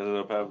ended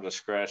up having to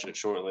scratch it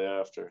shortly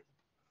after.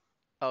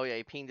 Oh yeah,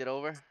 he pinged it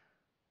over.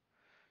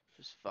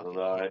 Just fucking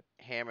Right.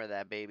 hammer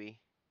that baby.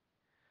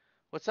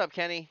 What's up,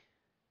 Kenny?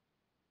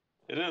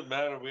 It didn't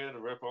matter. We had to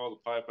rip all the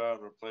pipe out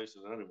and replace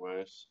it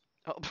anyways.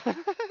 Oh.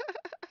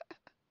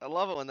 I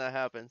love it when that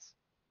happens.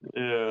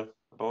 Yeah,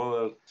 all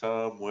that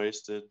time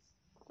wasted.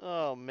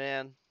 Oh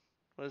man,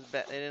 what is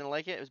bad? They didn't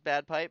like it. It was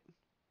bad pipe.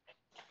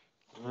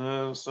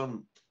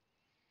 Some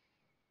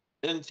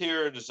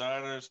interior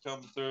designers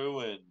come through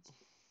and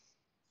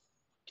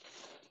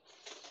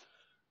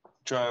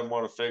try and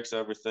want to fix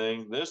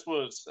everything. This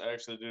was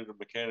actually due to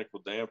mechanical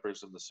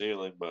dampers in the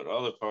ceiling, but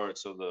other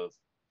parts of the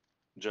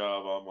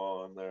job I'm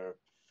on, they're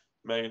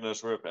making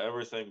us rip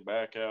everything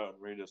back out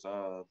and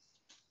redesign.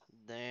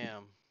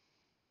 Damn.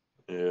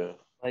 Yeah,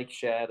 Like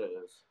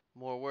shadows.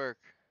 More work.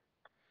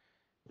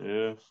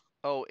 yeah,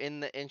 Oh, in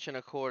the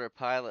 1.25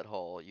 pilot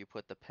hole, you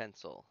put the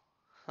pencil.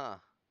 Huh.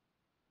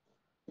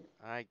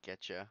 I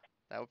getcha.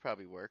 That would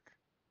probably work.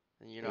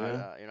 And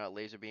yeah, you're not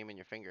laser beaming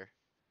your finger.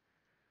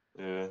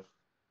 yeah.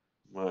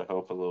 Might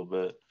help a little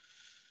bit.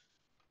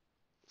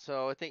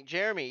 So I think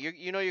Jeremy,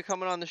 you're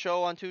coming on the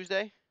show on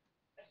Tuesday.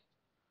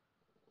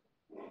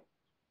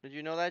 Did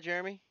you know that,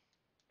 Jeremy?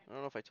 I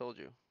don't know if I told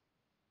you.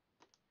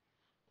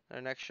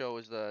 Our next show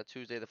is the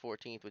Tuesday the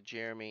 14th with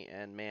Jeremy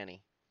and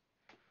Manny.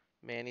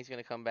 Manny's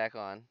gonna come back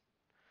on,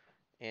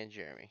 and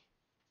Jeremy.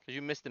 Cause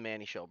you missed the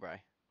Manny show,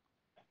 Bry.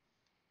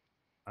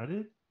 I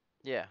did.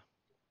 Yeah,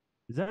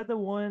 Is that the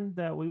one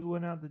that we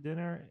went out to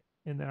dinner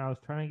and then I was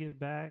trying to get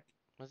back?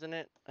 wasn't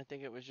it? I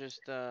think it was just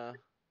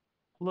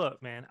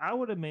Look, man, I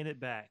would have made it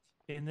back.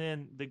 And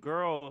then the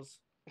girls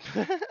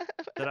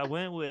that I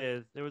went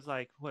with, there was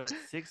like what,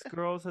 6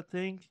 girls, I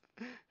think,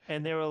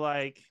 and they were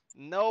like,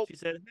 Nope. she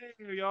said,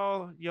 "Hey,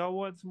 y'all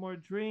want some more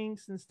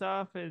drinks and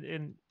stuff?"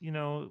 And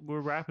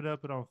we're wrapping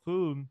up it on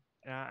food.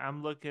 And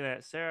I'm looking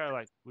at Sarah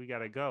like, we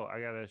gotta go.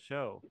 I got a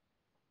show.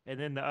 And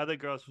then the other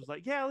girls was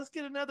like, "Yeah, let's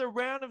get another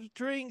round of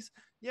drinks.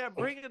 Yeah,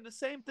 bring in the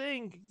same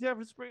thing. Yeah,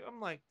 spring." I'm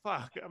like,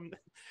 "Fuck."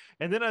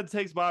 And then I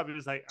text Bobby. He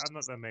was like, "I'm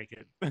not gonna make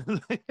it."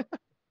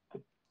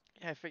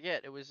 Yeah, I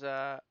forget. It was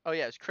oh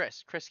yeah, it was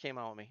Chris. Chris came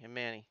on with me and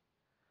Manny.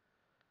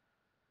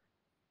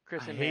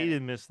 Chris I and Manny.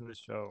 hated missing the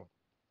show.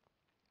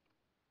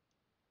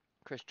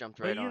 Chris jumped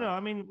But right on. I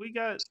mean, we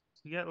got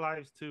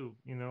lives too,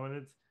 and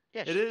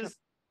Yeah, it shut up. is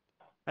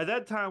at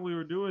that time we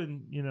were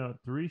doing,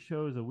 3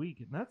 shows a week,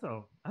 and that's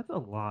a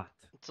lot.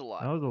 It's a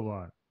lot. That was a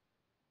lot.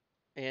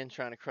 And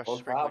trying to crush On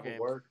sprinkler top of games.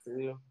 work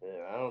too.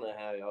 Yeah, I don't know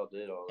how y'all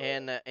did all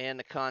And that.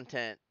 the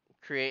content.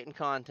 Creating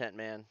content,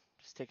 man.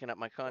 Just taking up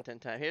my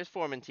content time. Here's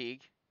Foreman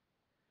Teague.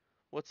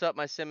 What's up,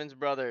 my Simmons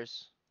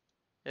brothers?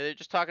 Yeah, they're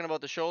just talking about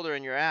the shoulder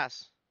in your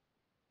ass.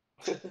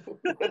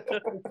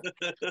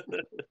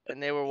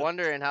 And they were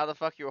wondering how the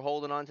fuck you were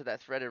holding on to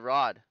that threaded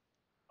rod.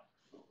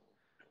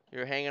 You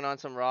were hanging on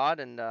some rod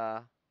and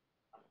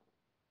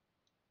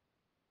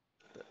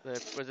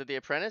was it the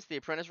apprentice? The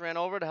apprentice ran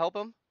over to help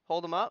him,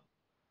 hold him up.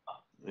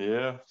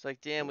 Yeah. It's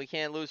like, damn, we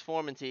can't lose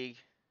Foreman Teague.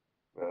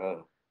 uh,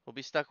 We'll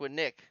be stuck with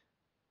Nick.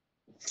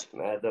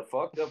 the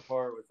fucked up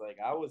part was like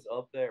I was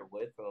up there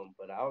with them,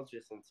 but I was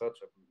just in such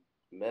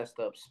a messed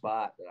up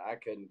spot that I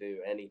couldn't do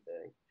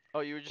anything. Oh,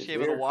 you were just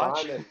Because able to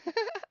watch?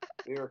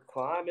 we were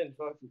climbing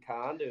fucking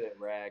conduit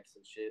racks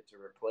and shit to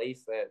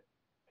replace that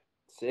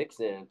 6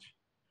 inch,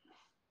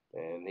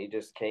 and he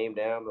just came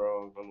down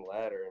wrong on the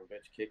ladder and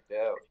bitch kicked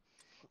out.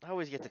 I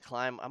always get to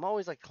climb. I'm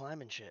always like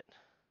climbing shit.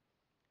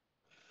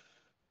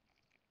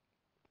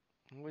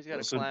 Always got to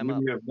That's the climb up.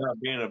 beauty of not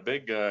being a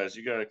big guy is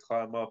you got to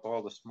climb up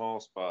all the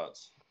small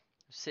spots.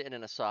 Sitting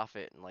in a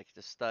soffit and like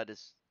the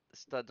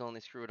stud's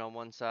only screwed on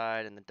one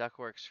side and the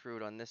ductwork's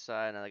screwed on this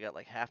side and I got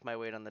like half my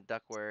weight on the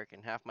ductwork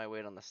and half my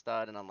weight on the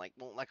stud and I'm like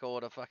won't let go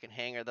of the fucking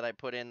hanger that I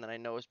put in that I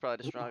know is probably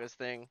the strongest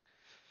thing.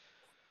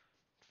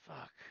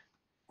 Fuck.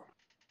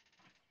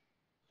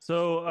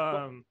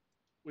 So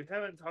we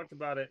haven't talked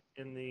about it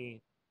in the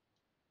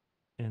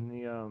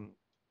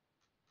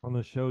on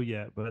the show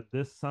yet, but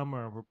this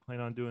summer we're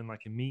planning on doing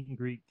like a meet and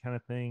greet kind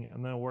of thing.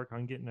 I'm gonna work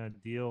on getting a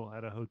deal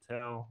at a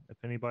hotel if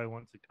anybody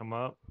wants to come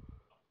up,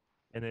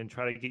 and then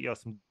try to get y'all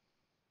some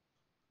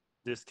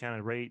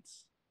discounted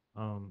rates.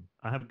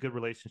 I have a good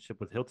relationship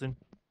with Hilton,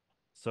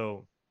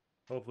 so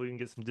hopefully we can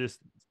get some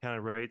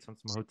discounted rates on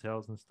some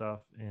hotels and stuff.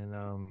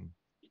 And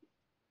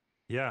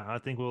yeah, I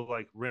think we'll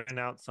like rent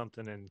out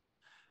something and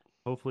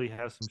hopefully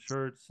have some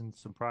shirts and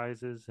some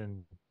prizes.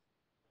 And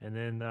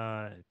then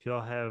if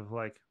y'all have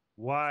like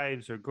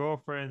wives or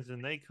girlfriends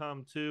and they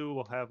come too,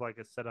 we'll have like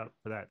a setup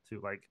for that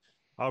too. Like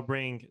I'll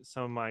bring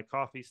some of my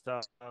coffee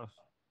stuff,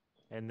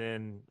 and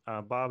then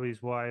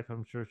Bobby's wife,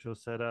 I'm sure she'll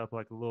set up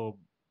like a little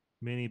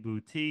mini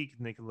boutique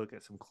and they can look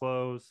at some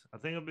clothes. I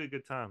think it'll be a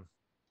good time.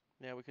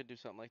 Yeah, we could do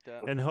something like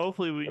that. And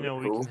hopefully we That'd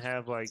be we cool. can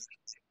have like,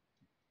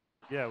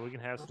 yeah, we can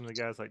have some of the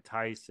guys like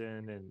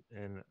Tyson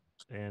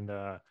and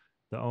the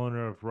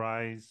owner of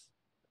Rise,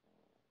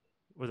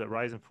 was it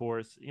Rise and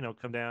Force,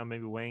 come down,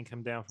 maybe Wayne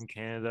come down from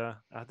Canada.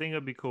 I think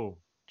it'd be cool.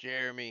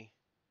 Jeremy.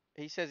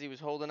 He says he was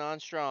holding on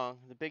strong.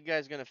 The big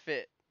guy's gonna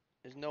fit.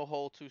 There's no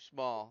hole too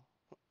small.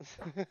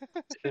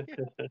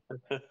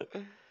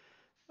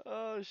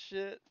 Oh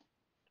shit.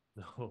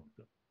 No.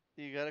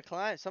 You gotta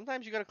climb.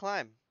 Sometimes you gotta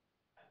climb.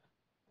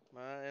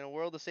 In a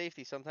world of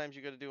safety, sometimes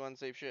you gotta do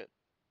unsafe shit.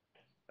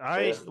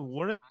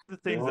 One of the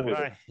things that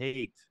I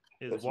hate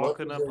is As much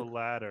walking as up a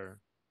ladder.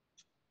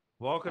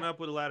 Walking up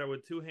with a ladder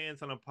with two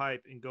hands on a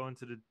pipe and going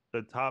to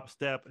the top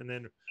step and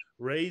then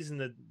raising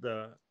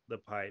the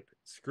pipe,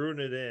 screwing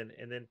it in,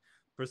 and then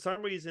for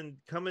some reason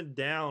coming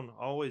down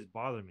always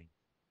bother me.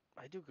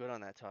 I do good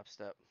on that top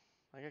step.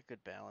 I got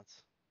good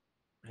balance.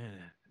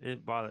 Man,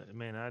 it bothers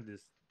man, I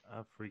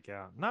freak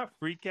out. Not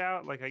freak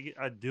out, like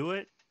I do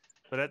it,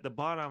 but at the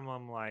bottom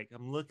I'm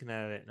looking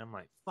at it and I'm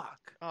like,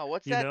 fuck. Oh,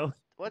 what's You that? know?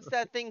 What's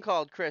that thing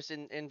called, Chris,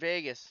 in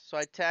Vegas? So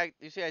I tagged.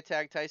 You see, I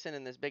tagged Tyson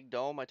in this big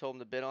dome. I told him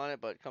to bid on it,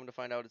 but come to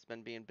find out, it's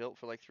been being built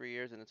for like 3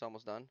 years and it's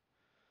almost done.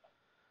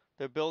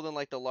 They're building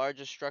like the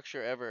largest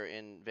structure ever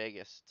in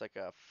Vegas. It's like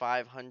a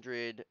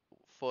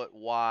 500-foot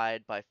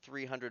wide by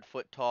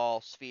 300-foot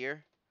tall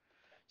sphere.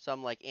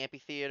 Some like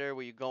amphitheater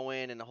where you go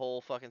in and the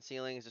whole fucking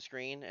ceiling is a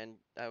screen. And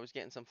I was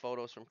getting some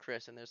photos from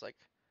Chris, and there's like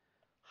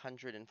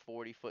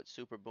 140-foot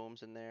super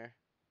booms in there.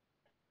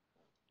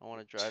 I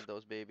want to drive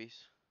those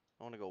babies.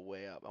 I want to go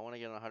way up. I want to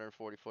get on a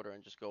 140 footer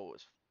and just go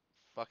as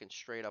fucking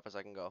straight up as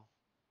I can go.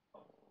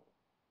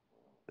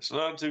 It's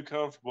not too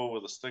comfortable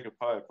with a stick of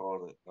pipe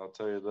on it. I'll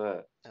tell you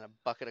that. And a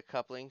bucket of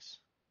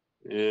couplings.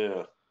 Yeah.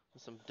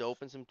 And some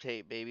dope and some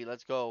tape, baby.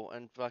 Let's go.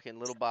 And fucking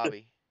little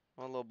Bobby.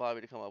 I want little Bobby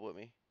to come up with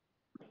me.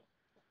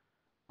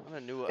 I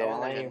want Yeah, to I get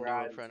a ain't new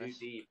riding too apprentice.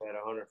 deep at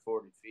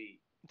 140 feet.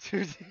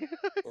 Too deep.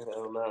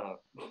 Hell no.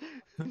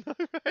 Not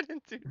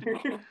riding too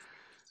deep.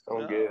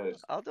 I'm No, good.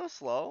 I'll go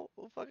slow.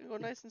 We'll fucking go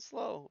nice and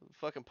slow.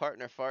 Fucking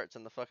partner farts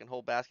and the fucking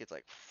whole basket's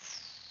like.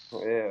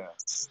 Yeah.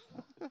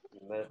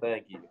 No,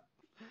 thank you.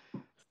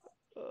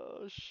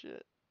 Oh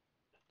shit.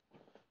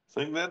 I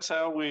think that's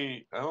how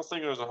I don't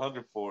think it was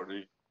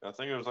 140. I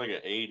think it was like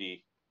an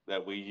 80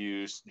 that we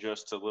used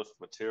just to lift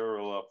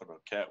material up in the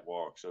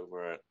catwalks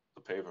over at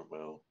the paper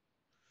mill.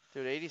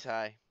 Dude, 80's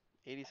high.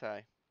 80's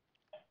high.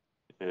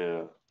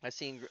 Yeah. I've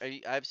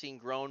seen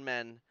grown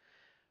men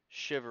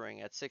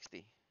shivering at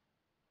 60.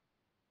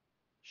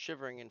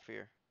 Shivering in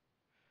fear.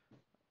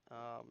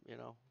 You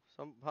know,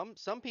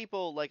 some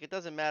people, like, it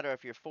doesn't matter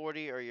if you're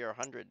 40 or you're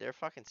 100. They're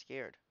fucking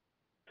scared.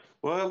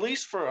 Well, at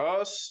least for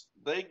us,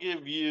 they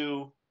give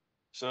you,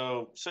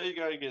 so say you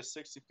got to get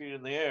 60 feet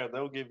in the air,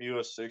 they'll give you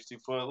a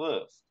 60-foot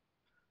lift.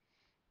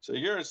 So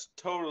you're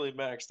totally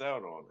maxed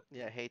out on it.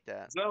 Yeah, I hate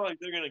that. It's not like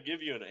they're going to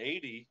give you an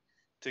 80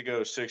 to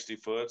go 60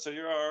 foot, so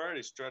you're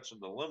already stretching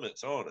the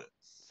limits on it.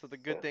 So the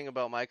good thing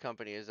about my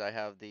company is I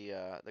have the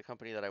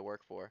company that I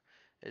work for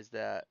is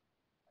that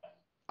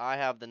I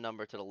have the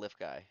number to the lift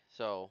guy.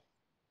 So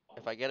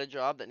if I get a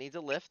job that needs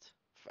a lift,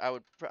 I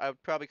would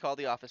probably call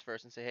the office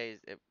first and say, hey,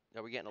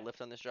 are we getting a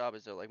lift on this job?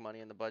 Is there like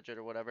money in the budget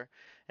or whatever?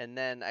 And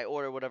then I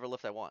order whatever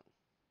lift I want.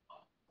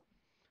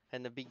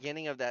 And the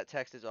beginning of that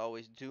text is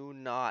always, do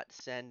not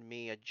send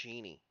me a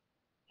genie.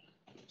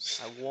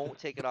 I won't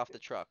take it off the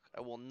truck.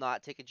 I will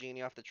not take a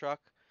genie off the truck.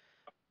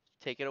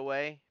 Take it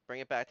away, bring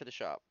it back to the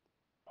shop.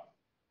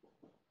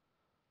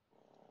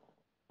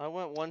 I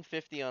went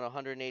 150 on a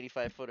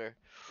 185 footer.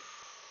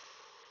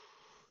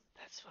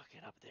 That's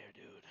fucking up there,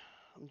 dude.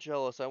 I'm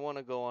jealous. I want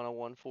to go on a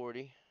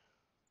 140.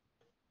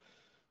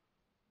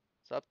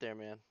 It's up there,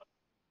 man.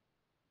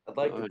 I'd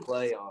like to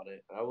play on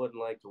it. I wouldn't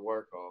like to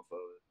work off of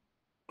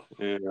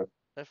Yeah.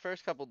 The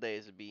first couple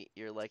days would be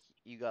you're like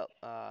you got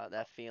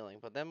that feeling,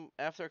 but then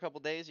after a couple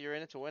days you're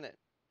in it to win it.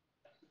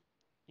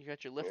 You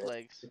got your lift it.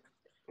 legs.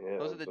 Yeah,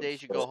 Those are the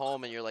days you go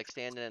home and you're like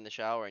standing in the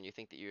shower and you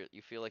think that you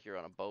feel like you're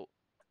on a boat.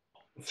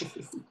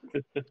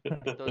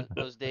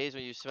 Those days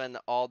when you spend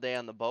all day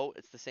on the boat,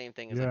 it's the same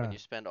thing as like when Yeah. you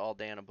spend all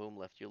day on a boom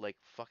lift. You're like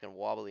fucking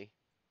wobbly.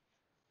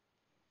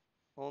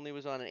 Only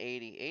was on an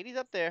 80. 80's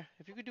up there.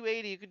 If you could do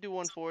 80, you could do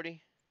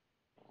 140.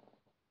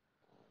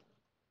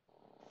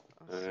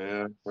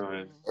 Yeah. I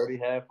mean, Already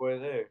halfway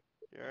there.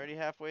 You're already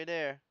halfway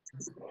there.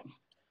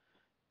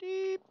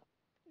 Deep,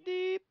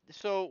 deep.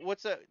 So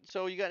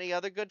so you got any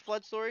other good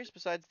flood stories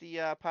besides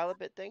the pilot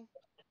bit thing?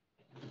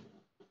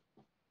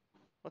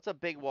 What's a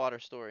big water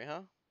story,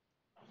 huh?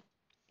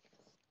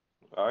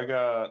 I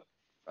got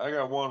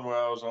one where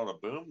I was on a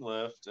boom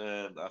lift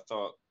and I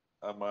thought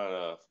I might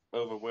have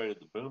overweighted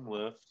the boom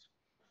lift.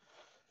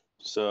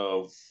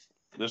 So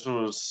this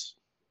was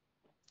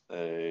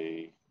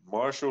a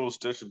Marshall's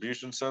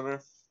distribution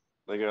center.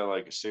 They got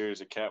like a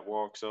series of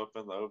catwalks up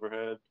in the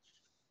overhead.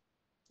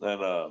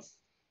 And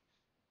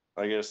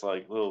I guess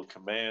like little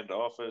command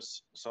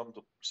office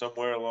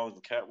somewhere along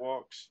the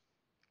catwalks,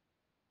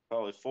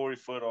 probably 40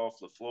 foot off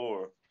the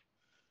floor.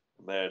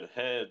 And they had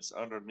heads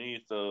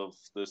underneath of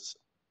this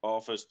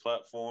office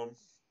platform,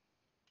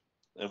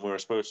 and we were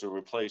supposed to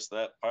replace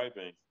that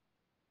piping.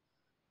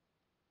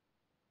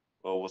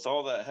 Well, with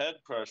all that head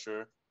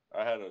pressure,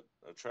 I had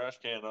a trash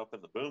can up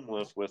in the boom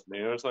lift with me.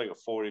 It was like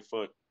a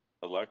 40-foot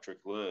electric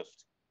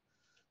lift.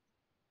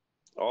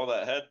 all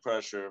that head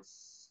pressure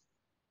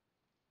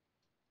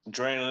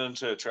draining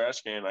into a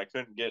trash can. I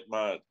couldn't get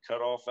my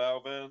cutoff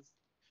valve in.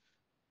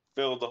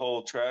 Filled the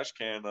whole trash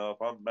can up.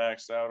 I'm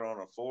maxed out on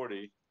a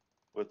 40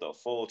 with a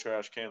full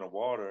trash can of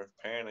water,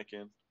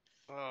 panicking.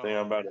 Think Oh,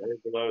 I'm about to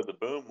overload the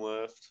boom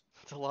lift.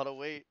 it's a lot of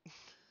weight.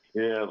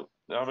 Yeah,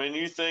 I mean,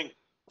 you think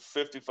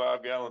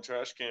 55-gallon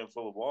trash can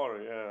full of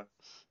water? Yeah,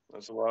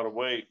 that's a lot of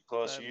weight.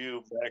 Plus, Times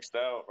you maxed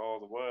out all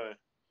the way.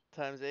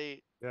 times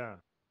 8. Yeah.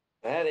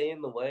 That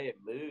ain't the way it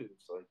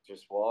moves, like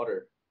just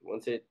water.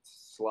 Once it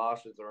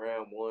sloshes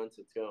around once,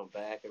 it's going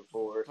back and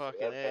forth. So Fucking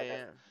that A, bath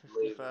yeah. is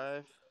moving.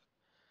 55.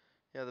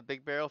 Yeah, the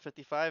big barrel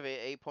 55,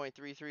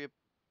 8.33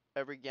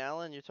 every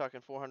gallon. You're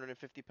talking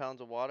 450 pounds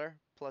of water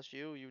plus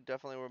you. You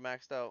definitely were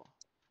maxed out.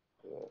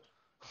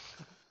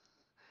 Yeah.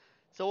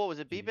 So what was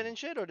it beeping Jeez. and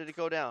shit, or did it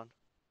go down?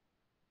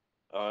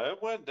 It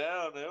went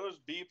down. It was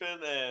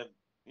beeping, and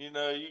you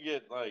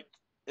get like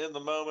in the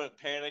moment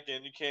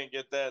panicking. You can't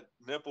get that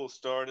nipple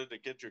started to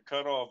get your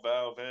cutoff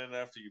valve in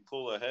after you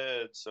pull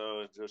ahead.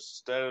 So it's just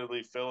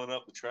steadily filling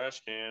up the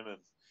trash can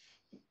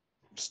and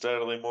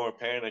steadily more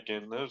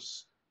panicking.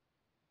 This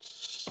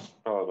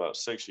probably about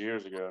 6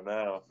 years ago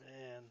now.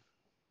 Man,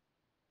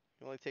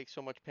 you only take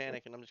so much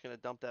panic, and I'm just gonna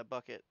dump that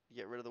bucket.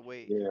 Get rid of the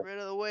weight. Get Yeah. rid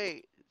of the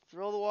weight.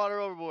 Throw the water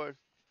overboard.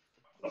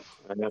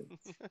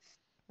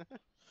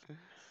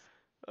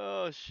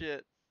 Oh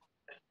shit.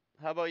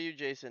 How about you,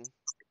 Jason?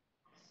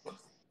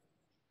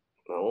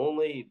 The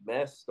only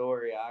mess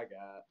story I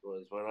got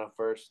was when I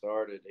first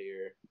started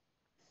here.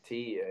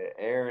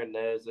 Aaron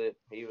knows it.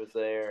 He was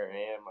there,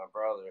 and my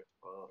brother.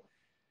 Well,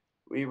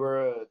 we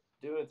were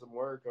doing some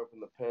work up in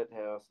the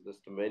penthouse of this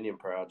Dominion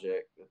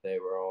project that they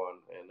were on,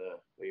 and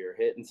we were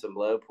hitting some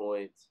low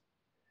points.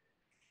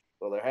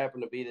 Well, there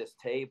happened to be this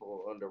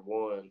table under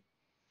one.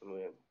 I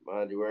mean,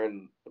 mind you, we're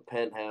in the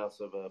penthouse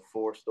of a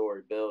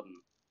 4-story building,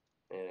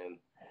 and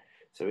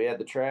so we had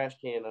the trash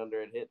can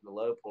under it hitting the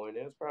low point.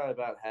 It was probably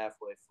about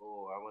halfway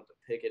full. I went to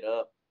pick it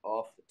up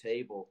off the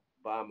table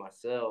by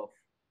myself,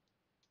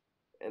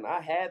 and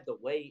I had the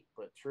weight,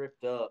 but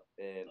tripped up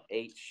and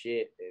ate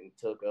shit and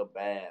took a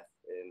bath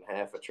in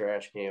half a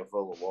trash can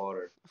full of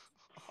water.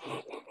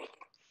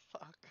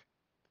 Fuck.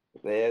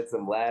 They had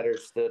some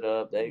ladders stood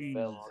up. They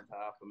fell Jeez. on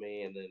top of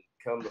me, and then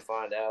come to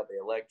find out, the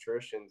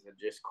electricians had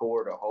just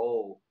cored a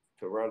hole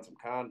to run some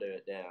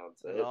conduit down.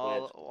 So And it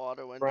all went the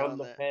water went from down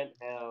the there.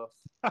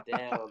 penthouse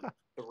down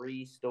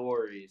 3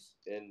 stories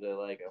into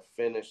like a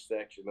finished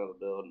section of the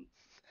building.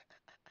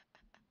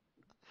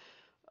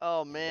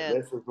 Oh And man,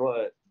 this was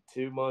what,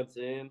 2 months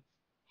in.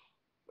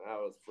 I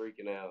was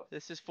freaking out.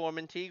 this is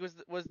Foreman Teague was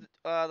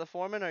the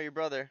foreman or your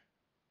brother?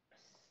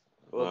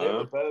 Well, they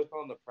were both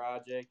on the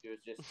project. It was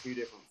just two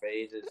different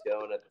phases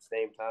going at the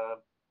same time.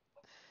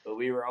 But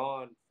we were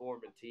on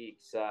Foreman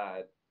Teague's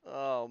side.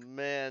 Oh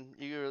man,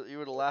 you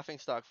were the laughing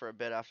stock for a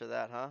bit after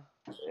that, huh?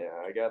 Yeah,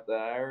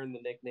 I earned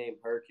the nickname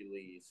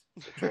Hercules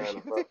for trying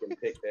to fucking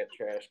pick that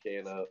trash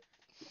can up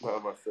by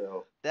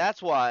myself.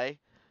 That's why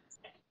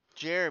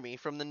Jeremy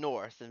from the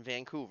north in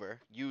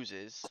Vancouver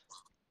uses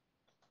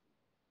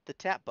the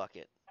tap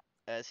bucket,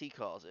 as he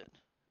calls it.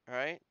 All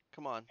right,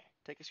 come on,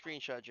 take a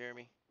screenshot,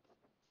 Jeremy.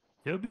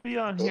 He'll be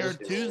on here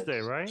Tuesday,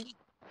 right?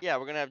 Yeah,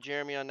 we're gonna have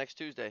Jeremy on next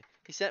Tuesday.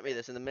 He sent me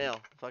this in the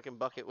mail, fucking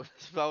bucket with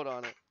his spout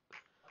on it.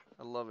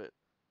 I love it.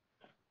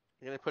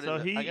 So I'm gonna put he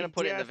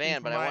it in the asked me van,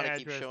 for but I my want to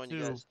keep address showing you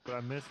too, guys. but I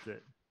missed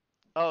it.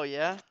 Oh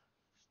yeah,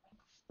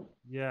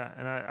 Yeah,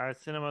 and I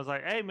sent him. I was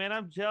like, "Hey man,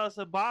 I'm jealous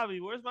of Bobby.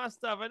 Where's my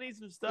stuff? I need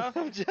some stuff."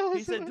 I'm He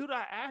jealous said, of "Dude,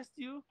 I asked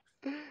you."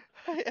 it.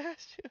 I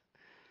asked you.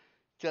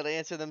 Gotta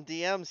answer them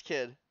DMs,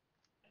 kid.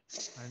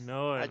 I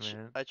know it,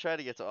 man. I try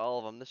to get to all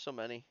of them. There's so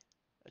many.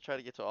 I try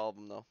to get to all of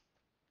them though.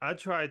 I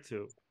tried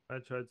to. I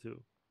tried to.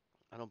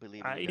 I don't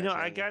believe in you guys,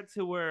 I Daniel. got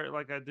to where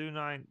like I do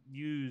not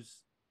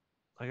use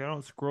like I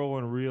don't scroll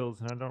on reels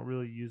and I don't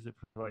really use it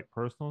for like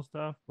personal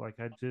stuff. Like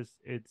I just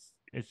it's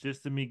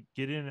just to me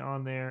getting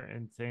on there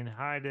and saying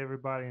hi to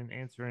everybody and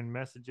answering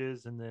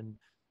messages and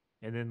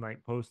then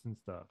like posting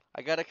stuff.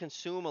 I gotta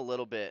consume a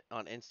little bit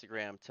on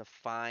Instagram to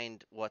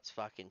find what's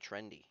fucking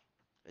trendy.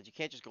 'Cause you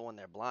can't just go in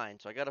there blind.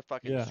 So I gotta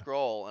fucking Yeah.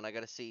 scroll and I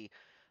gotta see,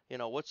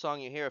 what song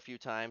you hear a few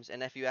times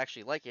and if you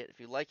actually like it, if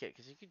you like it,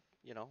 because you could,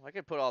 I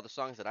could put all the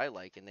songs that I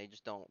like and they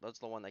just don't. That's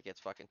the one that gets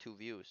fucking 2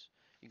 views.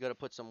 You gotta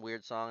put some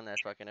weird song that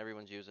fucking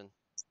everyone's using.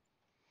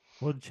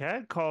 Well,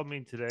 Chad called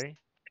me today.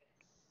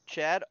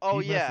 Chad? Oh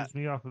He yeah. messaged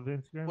me off of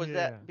Instagram. Was Yeah,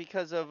 that yeah.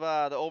 because of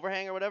the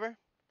overhang or whatever?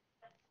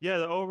 Yeah,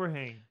 the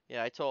overhang.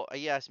 Yeah,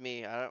 he asked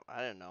me. I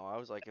didn't know. I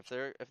was like, if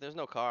there's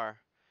no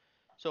car.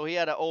 So he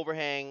had an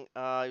overhang.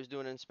 He was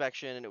doing an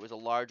inspection, and it was a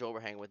large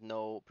overhang with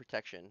no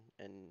protection.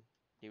 And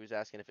he was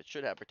asking if it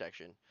should have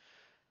protection.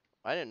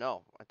 I didn't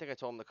know. I think I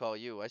told him to call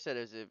you. I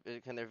said,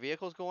 can their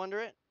vehicles go under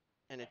it?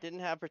 And it didn't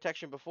have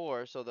protection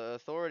before, so the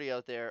authority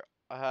out there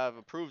have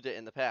approved it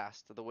in the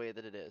past the way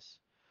that it is,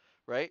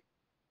 right?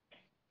 Yeah,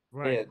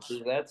 Right.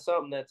 see, that's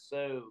something that's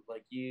so,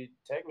 like, you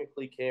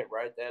technically can't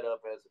write that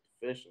up as a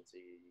deficiency.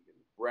 You can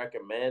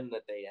recommend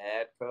that they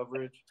add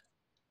coverage,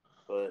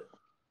 but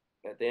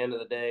at the end of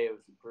the day, it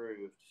was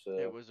approved. It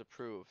So, was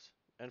approved.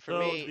 And for So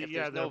me, the if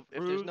yeah, there's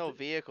the no approved.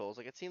 vehicles,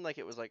 like it seemed like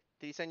it was like,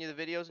 did he send you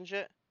the videos and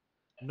shit?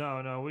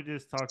 No, we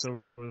just talked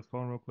over the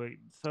phone real quick.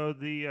 So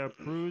the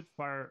approved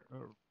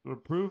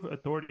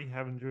authority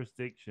having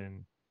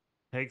jurisdiction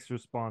takes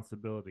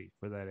responsibility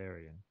for that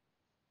area.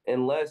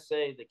 Unless,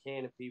 say, the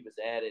canopy was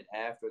added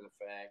after the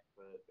fact,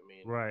 but I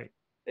mean, Right,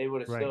 they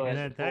would have right. still And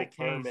had to in pull that case,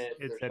 permits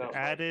or it's an something like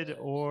added that.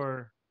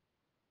 or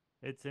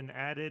it's an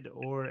added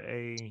or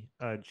a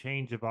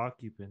change of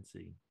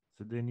occupancy.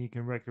 So then you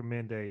can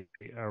recommend a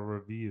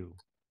review.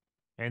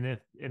 And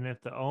if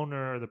the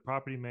owner or the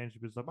property manager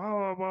is like, blah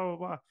blah blah blah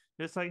blah,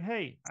 it's like,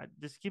 hey,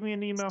 just give me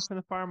an email from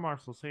the fire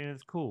marshal saying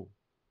it's cool.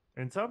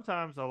 And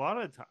sometimes,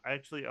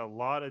 actually, a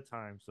lot of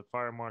times, the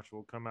fire marshal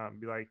will come out and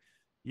be like,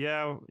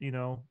 yeah,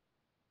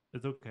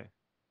 it's okay.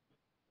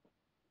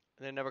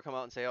 And they never come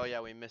out and say, oh yeah,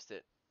 we missed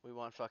it. We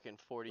want fucking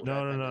 40 dry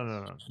No, no, no,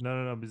 pendants. no, no,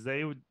 no, no, no,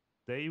 because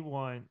they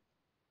want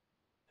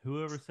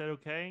whoever said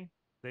okay,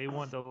 they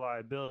want the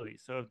liability.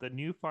 So if the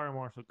new fire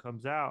marshal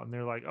comes out and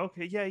they're like,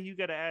 okay, yeah, you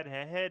got to add a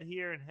head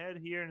here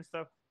and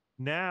stuff,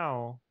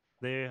 now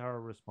they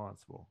are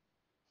responsible.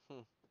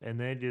 Hmm. And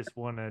they just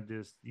want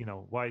to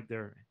wipe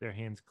their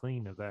hands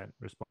clean of that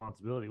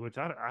responsibility, which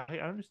I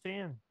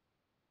understand.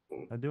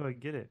 I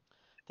get it.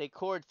 They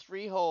cored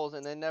 3 holes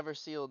and they never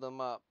sealed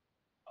them up.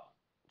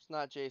 It's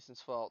not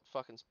Jason's fault.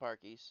 Fucking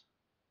Sparkies.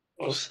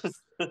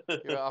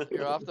 You're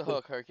off the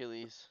hook,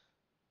 Hercules.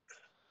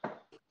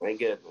 Thank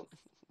goodness.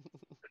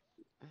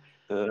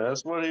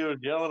 That's what he was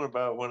yelling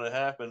about when it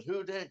happened.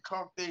 Who did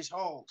caulk these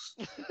holes?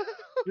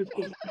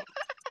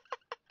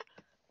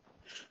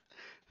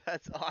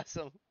 That's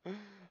awesome.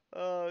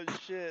 Oh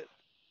shit.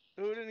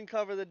 Who didn't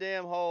cover the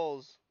damn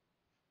holes?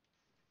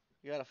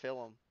 You gotta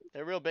fill them.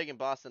 They're real big in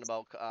Boston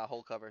about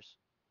hole covers.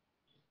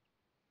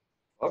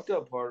 Fucked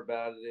up part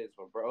about it is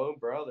my own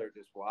brother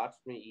just watched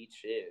me eat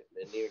shit.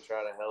 Didn't even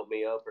try to help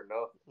me up or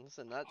nothing.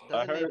 Listen, that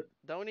I doesn't need heard.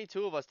 don't need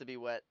 2 of us to be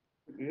wet.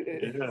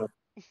 Yeah,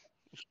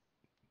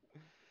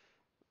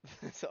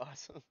 That's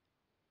awesome.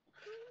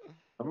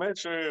 I made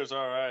sure he was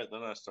all right.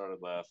 Then I started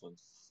laughing.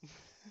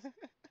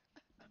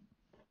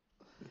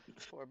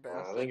 Poor I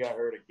bastard. think I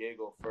heard a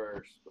giggle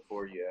first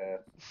before you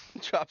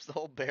asked. Drops the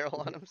whole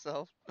barrel on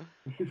himself.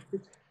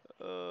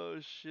 Oh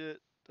shit.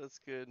 That's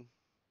good.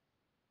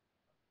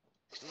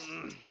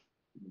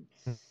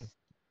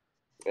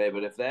 Hey,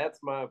 but if that's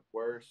my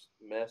worst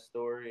mess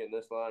story in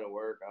this line of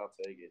work, I'll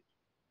take it.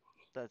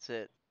 That's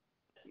it.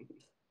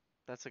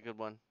 That's a good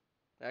one.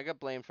 I got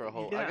blamed for a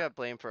hose. I Yeah. got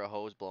blamed for a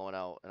hose blowing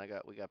out,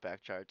 and we got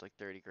back charged like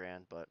 30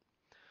 grand. But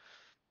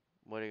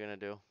what are you gonna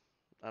do?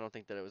 I don't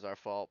think that it was our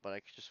fault, but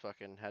I just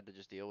fucking had to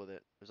just deal with it.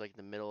 It was like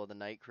the middle of the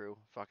night crew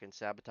fucking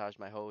sabotaged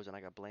my hose, and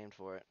I got blamed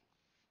for it.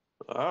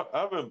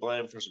 I've been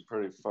blamed for some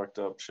pretty fucked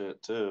up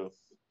shit too.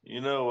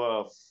 You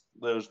know,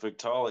 those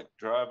Victaulic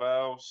dry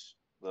valves,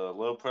 the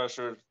low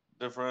pressure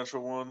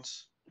differential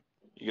ones.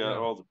 You got Yeah.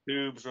 all the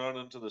tubes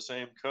running to the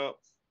same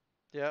cup.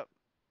 Yep.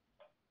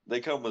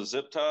 They come with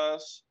zip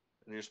ties,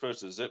 and you're supposed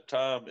to zip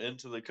tie them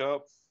into the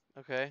cup.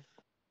 Okay.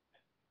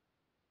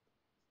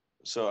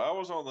 So I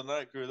was on the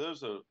night crew. There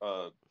was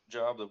a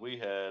job that we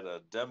had,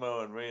 a demo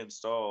and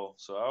reinstall.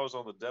 So I was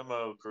on the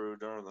demo crew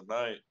during the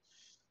night.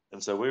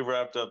 And so we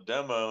wrapped up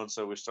demo, and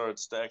so we started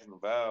stacking the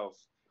valve.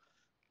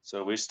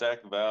 So we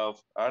stacked the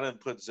valve. I didn't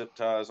put zip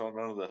ties on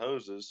none of the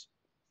hoses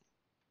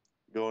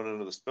going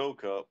into the spill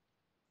cup.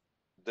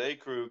 Day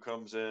crew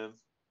comes in,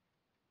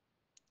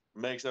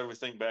 makes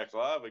everything back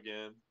live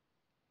again.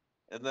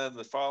 And then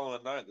the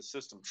following night, the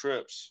system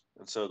trips.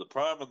 And so the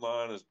priming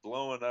line is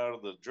blowing out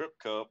of the drip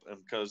cup.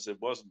 And because it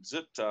wasn't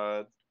zip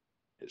tied,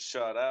 it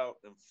shot out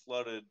and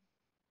flooded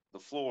the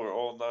floor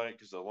all night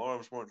because the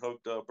alarms weren't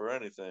hooked up or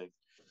anything.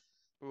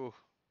 Ooh.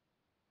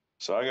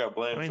 So I got I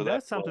blamed for mean, that.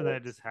 that's something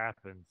that just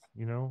happens,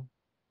 you know?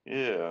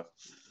 Yeah.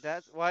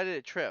 That's why did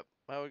it trip?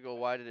 I would go,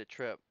 why did it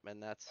trip?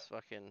 And that's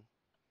fucking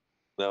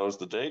That was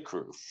the day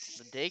crew.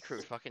 the day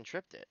crew fucking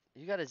tripped it.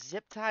 You gotta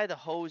zip tie the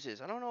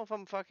hoses. I don't know if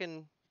I'm So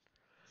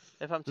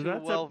too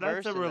well that's a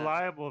versed in that.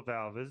 reliable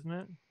valve, isn't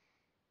it?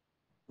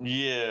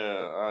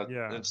 Yeah.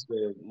 Yeah. It's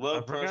the low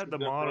I pressure forgot the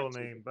model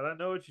differential. name, but I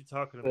know what you're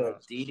talking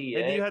about. And you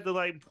DDX. had to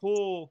like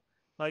pull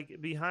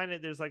like behind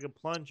it there's like a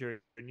plunger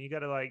and you got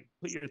to like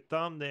put your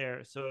thumb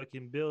there so it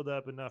can build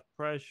up enough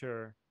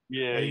pressure.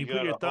 Yeah, And then you you put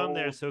got your to thumb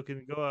there hold. so it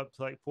can go up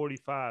to like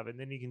 45 and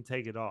then you can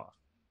take it off.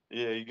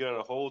 Yeah, you got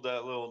to hold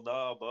that little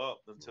knob up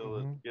until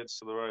it Hmm. gets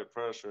to the right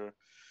pressure.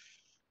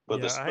 But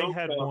the Yeah, spill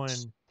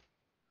cups,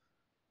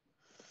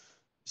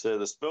 so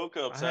the spill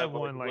cups I had have like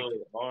one a like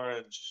little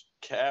orange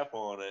cap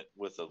on it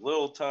with a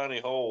little tiny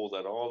hole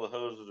that all the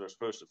hoses are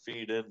supposed to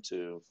feed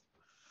into.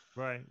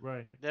 right,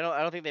 right, I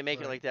don't think they make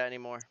it right. like that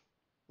anymore.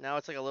 Now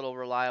it's like a little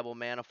reliable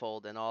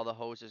manifold, and all the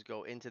hoses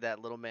go into that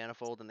little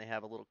manifold, and they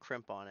have a little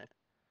crimp on it.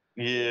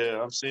 Yeah,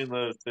 I've seen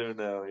those too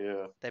now.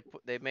 Yeah.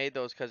 They made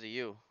those because of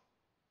you.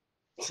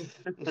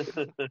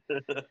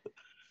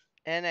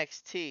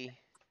 NXT.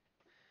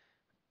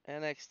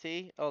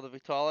 NXT. Oh, the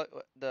Vitalik.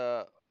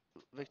 The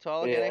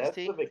Victaulic Yeah, that's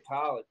the NXT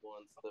Victaulic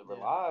ones. The Yeah.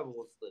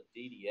 Reliable's the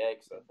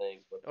DDX, I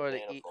think, with the or the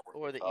manifold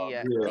or the top.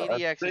 EX. Yeah, I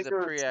DDX is think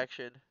a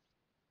pre-action.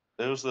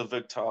 it was the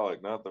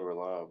Victaulic, not the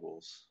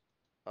Reliables.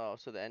 Oh,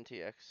 so the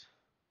NTX.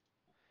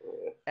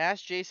 Yeah.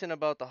 Ask Jason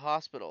about the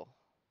hospital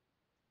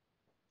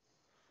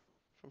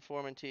from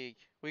Foreman Teague.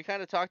 We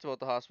kind of talked about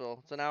the hospital.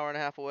 It's an hour and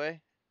a half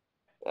away.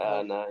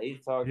 Nah,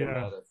 he's talking Yeah.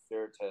 about a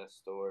sure test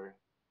story.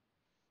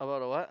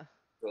 About a what?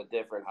 A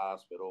different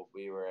hospital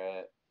we were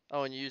at.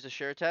 Oh, and you use a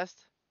sure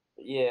test?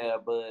 Yeah,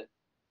 but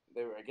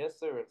I guess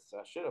there was.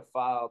 I should have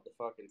filed the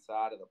fucking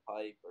side of the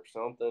pipe or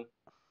something.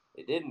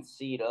 It didn't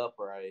seat up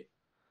right,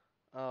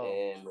 Oh.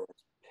 and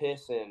it's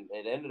pissing.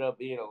 It ended up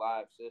being a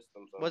live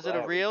system, so I'm Was it a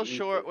glad we real used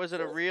short? it. Was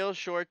it a real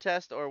short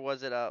test, or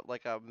was it a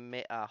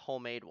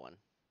homemade one?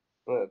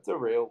 Well, it's a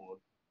real one.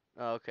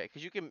 Oh, okay,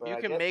 because But you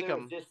I can guess make there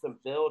was them. just some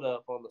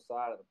buildup on the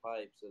side of the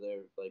pipe, so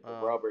there like the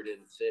Oh. rubber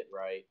didn't sit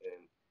right,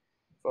 and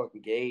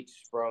fucking gauge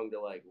sprung to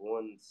like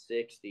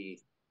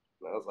 160,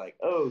 and I was like,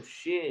 oh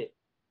shit,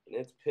 and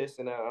it's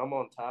pissing out. I'm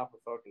on top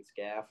of fucking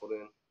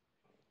scaffolding,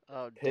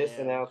 Oh pissing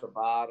damn. out the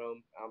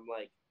bottom. I'm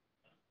like,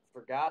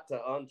 forgot to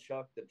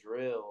unchuck the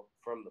drill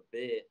from the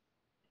bit,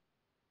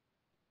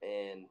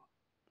 and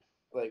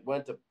like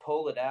went to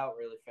pull it out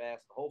really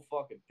fast. The whole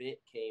fucking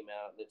bit came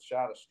out, and it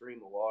shot a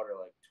stream of water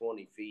like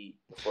 20 feet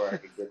before I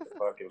could get the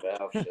fucking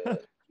valve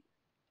shut.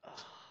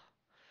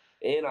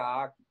 In an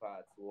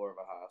occupied floor of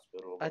a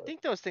hospital, I but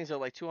think those things are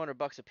like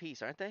 $200 a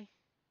piece, aren't they?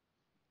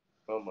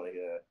 oh my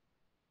god.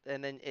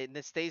 And then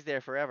it stays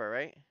there forever,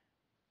 right?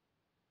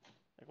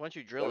 Like once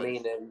you drill I it,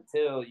 mean,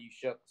 until you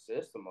shut the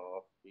system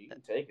off, you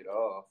can take it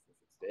off if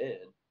it's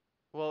dead.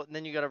 well,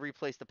 then you got to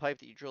replace the pipe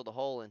that you drilled a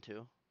hole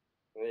into.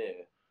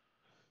 Yeah.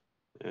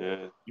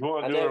 Yeah, you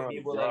want I to do it know on a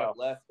people that have drop.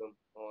 left them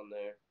on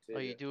there Oh,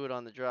 you too. do it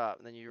on the drop,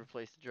 and then you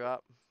replace the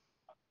drop.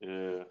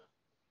 Yeah,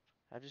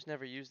 I've just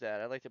never used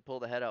that. I like to pull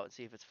the head out and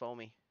see if it's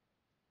foamy.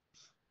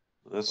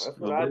 that's That's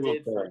the what I middle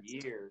did for test.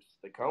 years.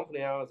 The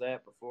company I was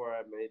at before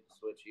I made the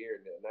switch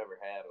here never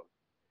had them.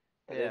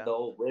 I did Yeah, the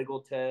old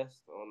wiggle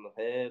test on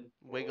the head.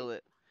 wiggle And,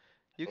 it.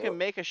 You can yep.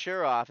 make a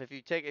sure off if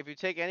you take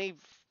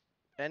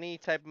any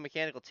type of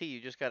mechanical T. You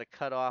just got to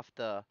cut off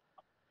the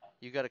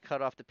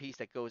piece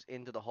that goes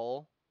into the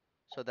hole,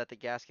 so that the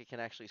gasket can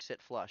actually sit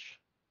flush,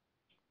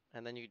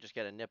 and then you just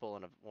get a nipple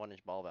and a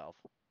 1-inch ball valve.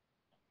 Yeah,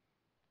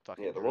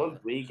 Fucking the drill ones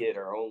it. we get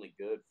are only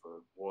good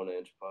for 1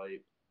 inch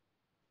pipe.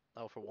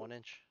 Oh, for 1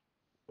 inch.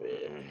 Yeah.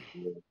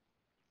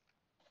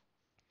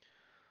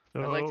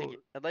 So,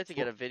 I'd like to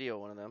get a video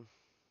of one of them.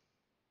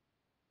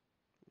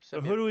 so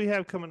Send me who a, do we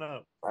have coming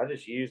up? I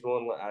just used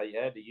one. I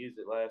had to use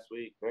it last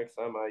week. Next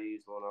time I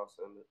use one, I'll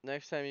send it.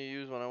 next time you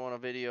use one, I want a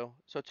video.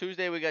 So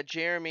Tuesday we got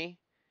Jeremy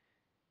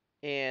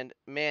and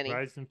Manny,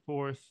 Rising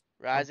Force.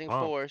 I'm Rising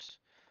pumped. Force.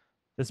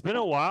 It's been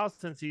a while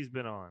since he's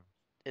been on.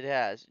 It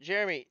has.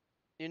 Jeremy,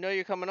 you know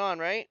you're coming on,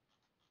 right?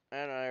 I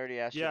don't know, I already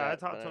asked you Yeah, I that,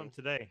 talked but to him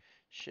today.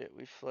 shit,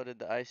 we flooded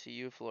the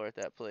ICU floor at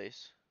that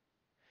place.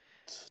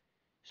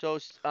 So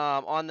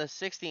on the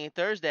 16th,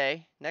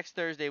 Thursday, next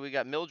Thursday, we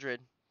got Mildred,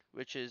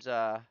 which is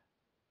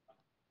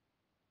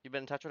you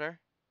been in touch with her?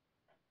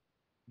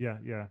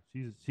 Yeah.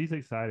 She's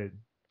excited.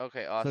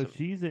 Okay, So awesome.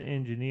 she's an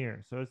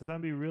engineer. So it's gonna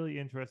be really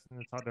interesting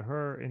to talk to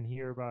her and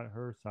hear about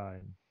her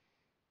side.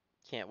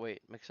 Can't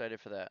wait. I'm excited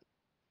for that.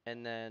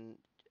 And then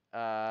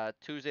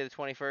Tuesday the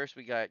 21st,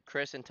 we got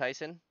Chris and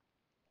Tyson.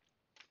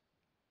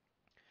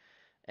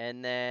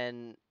 And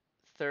then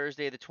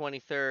Thursday the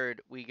 23rd,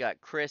 we got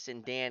Chris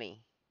and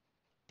Danny.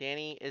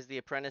 Danny is the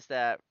apprentice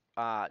that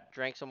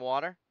drank some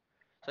water.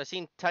 So I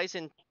seen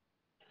Tyson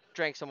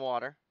drank some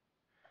water,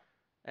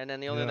 and then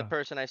the only other Yeah.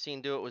 person I've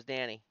seen do it was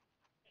Danny.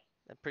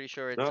 I'm pretty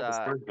sure Not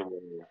the freaking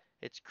one.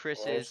 it's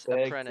Chris's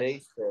Hashtag apprentice.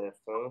 taste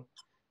test, huh?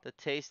 The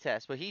taste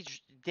test, but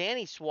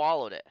Danny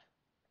swallowed it.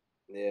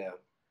 Yeah.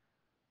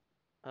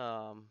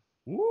 Um,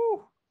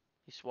 Woo!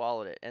 he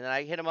swallowed it, and then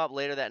I hit him up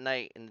later that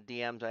night in the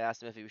DMs. I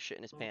asked him if he was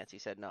shitting his pants. He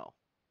said no.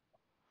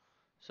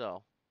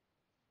 So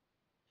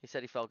he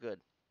said he felt good.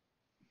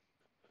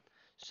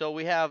 So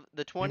we have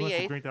the He must have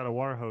 28th. drank out of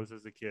water hose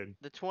as a kid.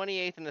 The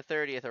 28th and the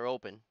 30th are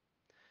open.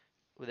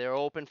 They're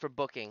open for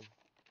booking.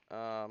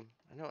 I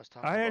know I was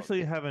talking I about.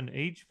 actually have an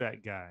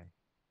HVAC guy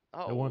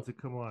that wants to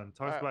come on.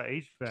 Talks Alright. about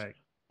HVAC.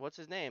 What's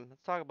his name?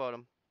 Let's talk about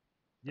him.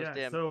 Those Yeah.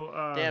 damn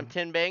So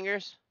tin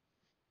bangers.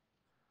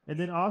 and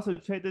then also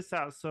check this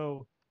out.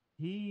 So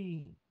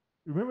he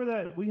remember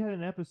that we had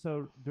an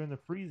episode during the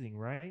freezing,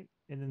 right?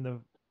 And then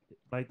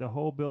the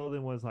whole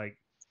building was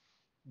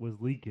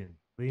leaking.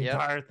 The Yep.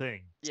 entire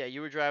thing. Yeah,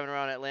 you were driving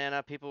around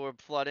Atlanta. People were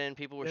flooding.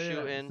 People were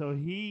shooting. So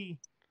he's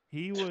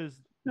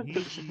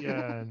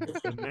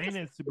the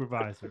maintenance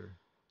supervisor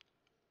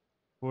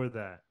for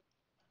that.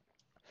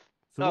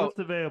 So Oh. what's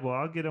available?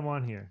 I'll get him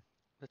on here.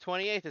 The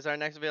 28th is our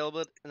next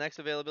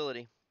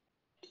availability.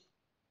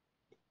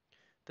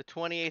 The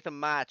 28th of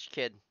March,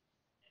 kid.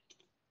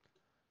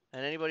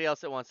 And anybody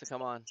else that wants to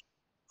come on.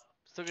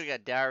 Still gonna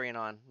get Darian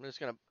on. I'm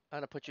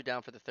gonna put you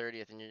down for the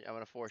 30th, and I'm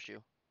gonna force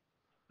you.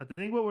 I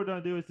think what we're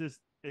gonna do is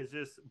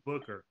just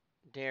book her.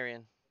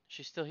 Darian,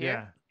 she's still here.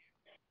 Yeah.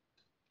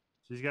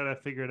 She's got to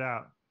figure it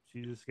out.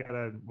 She just got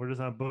to. We're just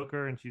gonna book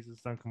her, and she's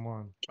just gonna come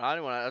on. I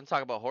don't want to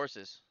talk about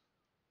horses.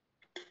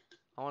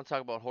 I want to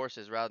talk about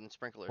horses rather than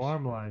sprinklers.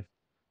 Farm life.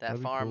 That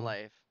That'd be farm cool.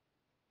 life.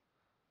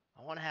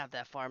 I want to have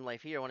that farm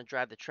life here. I want to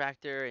drive the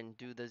tractor and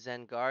do the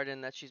Zen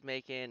garden that she's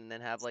making, and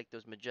then have like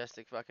those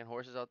majestic fucking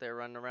horses out there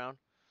running around.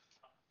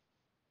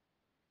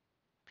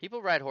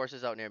 People ride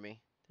horses out near me.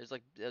 There's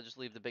like they'll just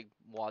leave the big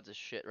wads of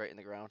shit right in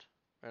the ground,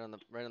 right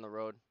on the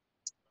road.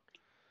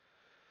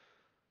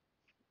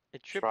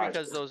 It tripped Try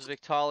because to. those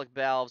Victaulic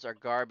valves are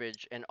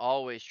garbage and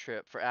always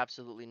trip for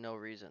absolutely no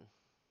reason.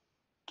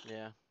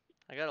 Yeah,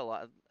 I got a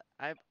lot.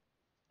 I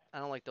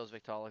don't like those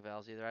Victaulic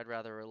valves either. I'd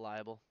rather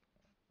reliable.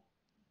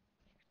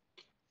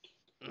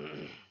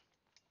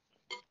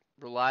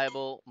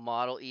 Reliable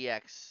Model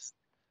EX.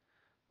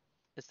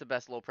 It's the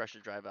best low pressure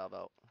drive valve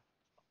out.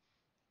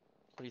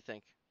 What do you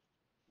think?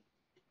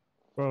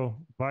 Bro,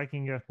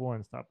 Viking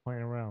F1. Stop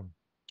playing around.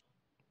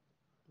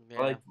 I Yeah.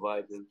 like the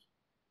Vikings.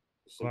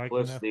 The Viking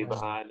simplicity F1.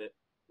 behind it.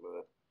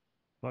 But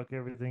Fuck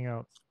everything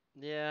else.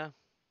 Yeah.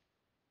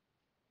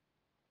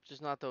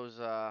 Just not those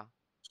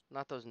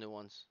new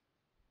ones.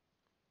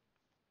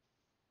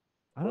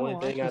 I only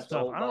don't like thing I the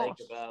stuff. don't like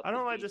about I the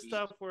don't like the GP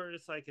stuff where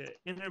it's like an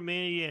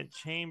intermediate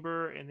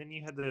chamber, and then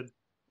you had to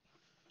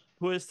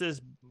twist this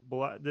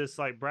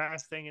like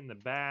brass thing in the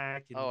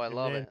back, Oh, I and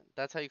love then it.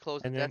 That's how you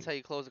close. and That's then how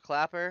you close the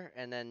clapper,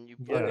 and then you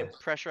yeah. fucking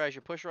pressurize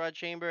your push rod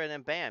chamber, and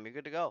then bam, you're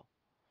good to go.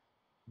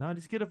 No,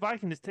 just get a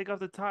Viking. Just take off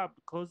the top,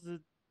 close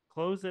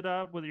it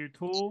up with your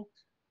tool,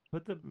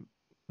 put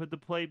the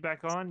plate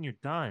back on, and you're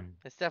done.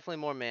 It's definitely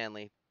more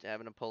manly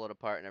having to pull it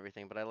apart and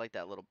everything, but I like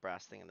that little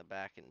brass thing in the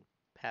back and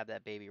have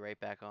that baby right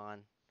back on.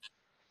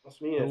 I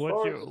mean, So as what's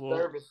far your as the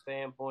service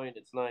standpoint,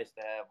 it's nice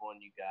to have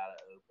one you gotta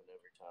open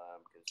every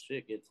time because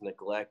shit gets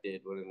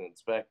neglected when an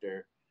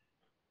inspector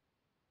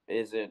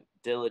isn't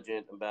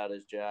diligent about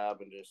his job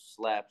and just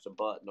slaps a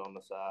button on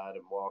the side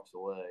and walks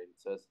away and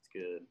says it's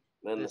good.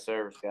 Then the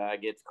service guy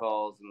gets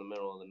calls in the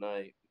middle of the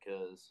night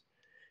because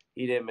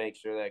he didn't make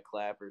sure that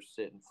clapper's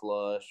sitting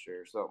flush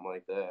or something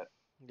like that.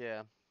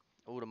 Yeah.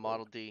 Oh, the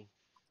Model D.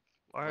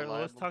 All right, let's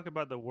Reliable. talk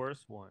about the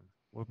worst one.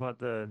 What about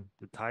the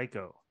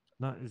Tyco?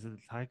 Not is it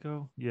the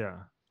Tyco? Yeah,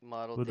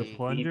 Model with the D.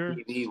 plunger.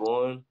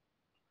 EPV1,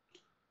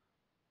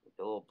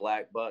 the little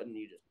black button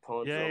you just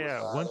punch Yeah, on the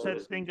yeah. side Once of that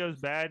it. thing goes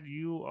bad,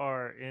 you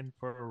are in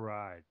for a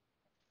ride.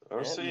 I've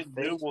And the seen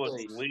new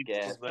ones faceplate leak from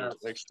that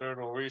gaskets.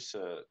 external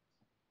reset.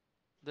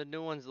 The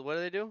new ones, what do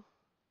they do?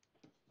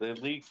 They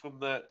leak from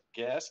that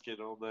gasket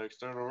on the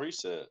external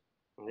reset.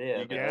 Yeah,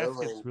 The the gasket's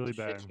O-ring really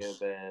shit bad. go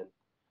bad.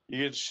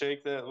 You can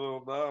shake that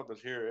little knob and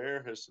hear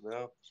air hissing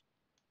out.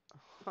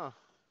 Huh.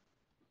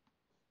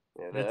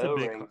 Yeah, the It's a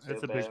big, O-rings go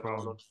it's a big bad on them.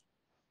 problem.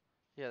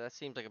 Yeah, that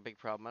seems like a big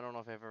problem. I don't know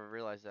if I ever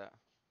realized that.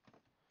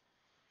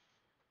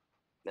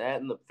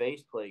 That and the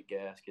faceplate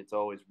gaskets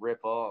always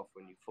rip off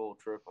when you full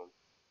trip them.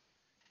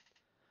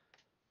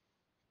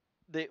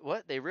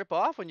 They rip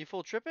off when you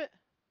full trip it?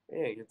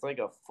 Yeah, it's like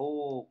a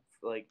full,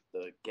 like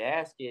the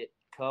gasket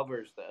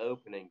covers the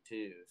opening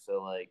too.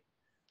 So like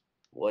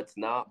what's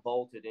not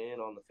bolted in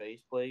on the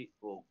faceplate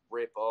will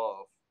rip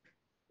off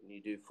when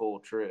you do full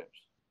trips.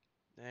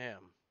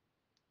 Damn.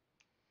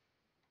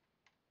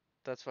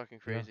 That's fucking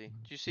Yeah. crazy.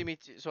 Do you see me?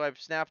 So I've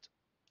snapped.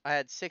 I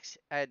had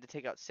to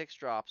take out 6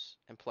 drops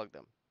and plug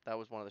them. That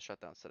was one of the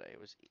shutdowns today. It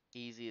was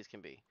easy as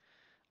can be.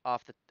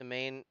 Off the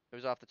main, it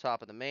was off the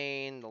top of the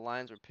main. The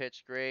lines were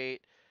pitched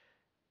great.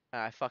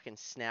 And I fucking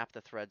snapped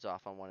the threads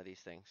off on one of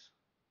these things.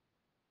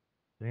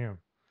 Damn.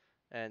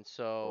 And Oh,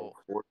 so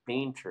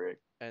 14 trick.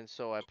 I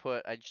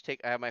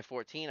have my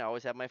 14. I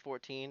always have my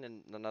 14.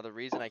 And another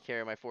reason I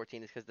carry my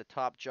 14 is because the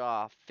top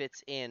jaw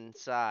fits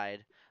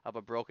inside of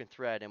a broken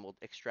thread and will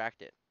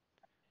extract it.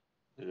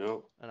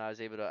 Yep. And I was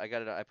able to,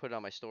 I put it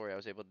on my story. I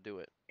was able to do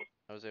it.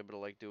 I was able to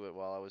like do it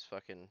while I was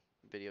fucking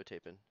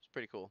videotaping. It's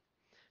pretty cool.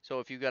 So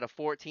if you got a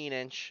 14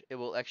 inch, it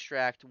will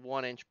extract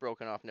 1 inch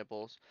broken off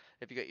nipples.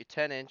 If you got your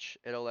 10 inch,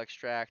 it'll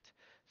extract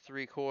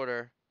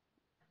 3/4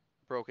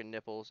 broken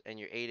nipples, and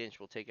your 8 inch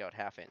will take out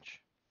 1/2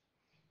 inch.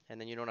 And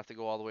then you don't have to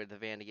go all the way to the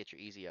van to get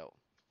your easy out.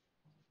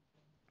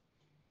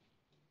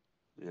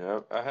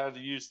 Yeah, I had to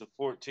use the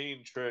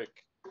 14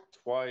 trick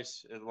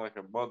twice in like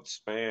a month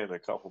span a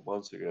couple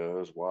months ago. It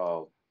was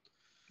wild.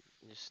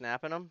 You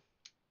snapping them?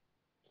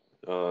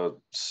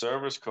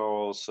 Service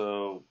calls,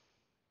 so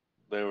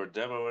they were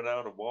demoing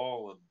out a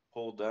wall and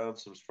pulled down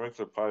some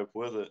sprinkler pipe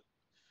with it.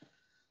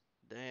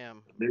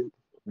 Damn.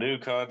 New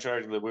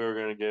contractor that we were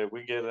going to get,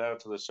 we get it out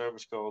to the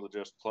service call to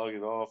just plug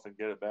it off and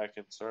get it back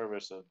in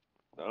service. And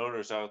the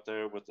owner's out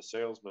there with the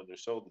salesman who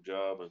sold the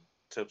job and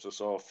tips us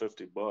all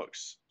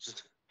 $50.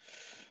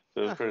 It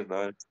was Huh. pretty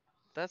nice.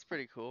 That's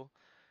pretty cool.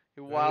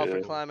 You're wild for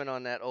Yeah. climbing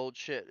on that old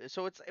shit.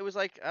 So it was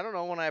like, I don't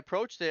know, when I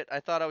approached it, I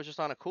thought I was just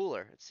on a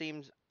cooler. It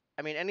seems,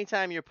 I mean,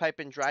 anytime you're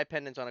piping dry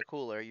pendants on a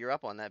cooler, you're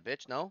up on that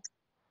bitch, no?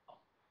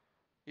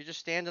 You're just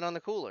standing on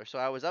the cooler. So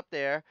I was up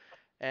there,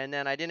 and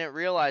then I didn't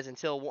realize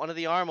until one of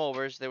the arm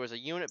overs, there was a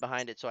unit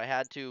behind it, so I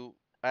had to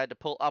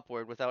pull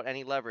upward without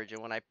any leverage.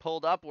 And when I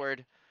pulled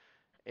upward,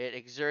 it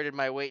exerted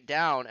my weight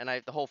down, and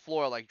the whole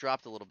floor like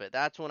dropped a little bit.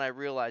 That's when I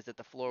realized that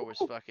the floor was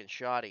fucking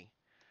shoddy.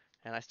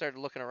 And I started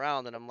looking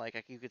around, and I'm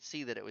like, you could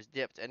see that it was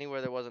dipped.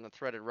 Anywhere there wasn't a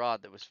threaded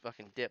rod, that was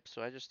fucking dipped.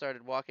 So I just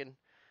started walking.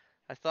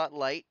 I thought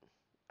light.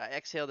 I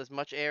exhaled as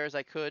much air as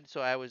I could,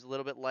 so I was a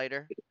little bit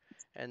lighter.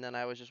 And then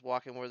I was just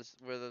walking where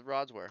the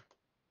rods were.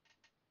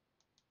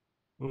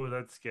 Oh,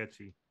 that's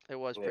sketchy. It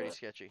was pretty Yeah.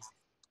 sketchy.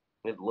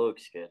 It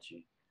looks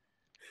sketchy.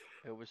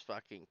 It was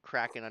fucking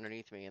cracking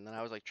underneath me, and then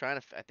I was like trying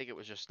to. I think it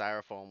was just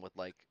styrofoam with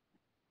like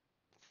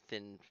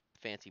thin,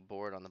 fancy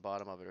board on the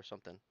bottom of it or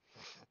something.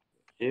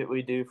 Shit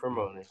we do for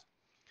money.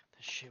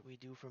 The shit we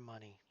do for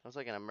money. It was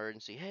like an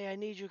emergency. Hey, I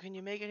need you. Can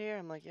you make it here?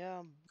 I'm like,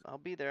 yeah, I'll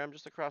be there. I'm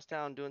just across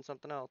town doing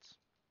something else.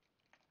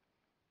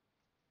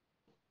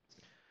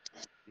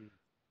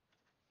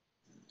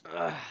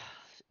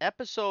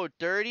 Episode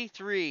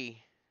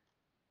 33.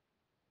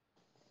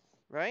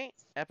 Right?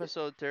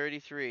 Episode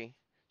 33.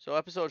 So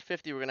episode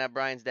 50, we're gonna have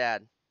Brian's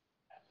dad.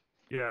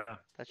 Yeah.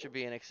 That should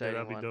be an Yeah, exciting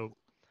that'd be one. dope.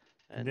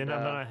 And then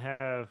I'm gonna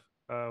have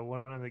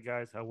one of the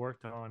guys I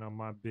worked on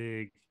my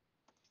big,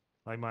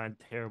 like my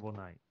terrible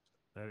night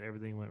that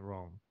everything went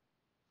wrong.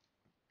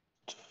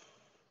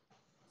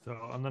 So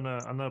I'm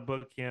gonna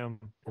book him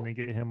and then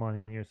get him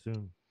on here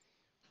soon.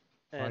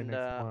 Probably and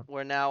next month.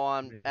 we're now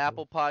on Maybe.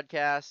 Apple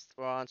Podcasts.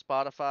 We're on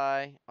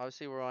Spotify.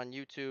 Obviously, we're on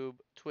YouTube,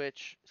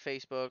 Twitch,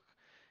 Facebook.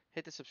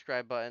 Hit the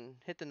subscribe button.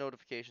 Hit the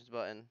notifications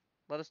button.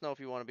 Let us know if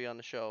you want to be on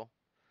the show.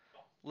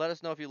 Let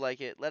us know if you like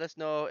it. Let us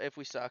know if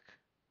we suck.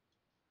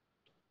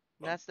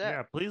 And that's that.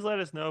 Yeah, please let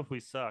us know if we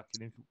suck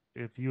and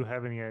if you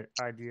have any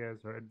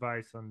ideas or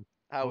advice on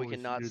How what we we can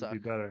should not do to suck. be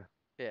better.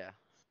 Yeah.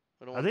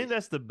 We don't I want to think be.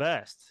 that's the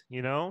best,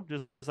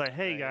 just like,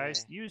 hey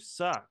guys, Hey. you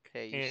suck,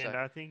 Hey, you and suck.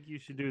 I think you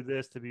should do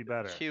this to be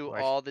better. Cue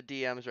Like, all the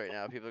DMs right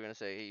now. People are gonna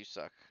say, "Hey, you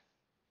suck."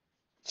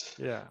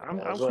 yeah, I was I'm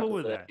about cool to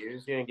with say, that. you're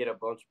just gonna get a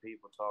bunch of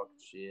people talking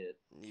shit.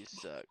 You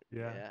suck.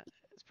 Yeah.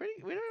 It's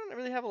pretty. We don't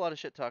really have a lot of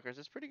shit talkers.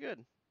 It's pretty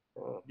good.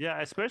 Yeah,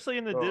 especially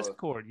in the Oh.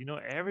 Discord.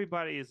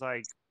 Everybody is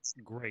like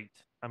great.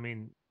 I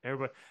mean,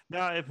 everybody.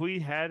 Now, if we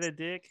had a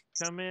dick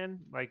come in,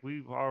 like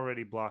we've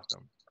already blocked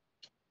them.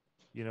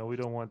 We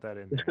don't want that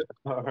in there.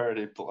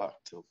 Already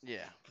blocked him.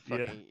 Yeah. Yeah.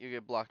 Fucking, you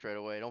get blocked right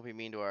away. Don't be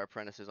mean to our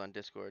apprentices on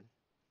Discord.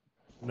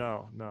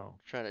 No.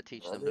 Trying to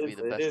teach them to be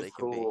the It best is they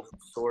can cool be.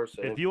 source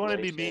of If you want to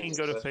be information, mean,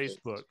 go to especially-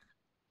 Facebook.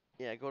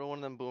 Yeah, go to one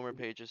of them boomer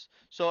pages.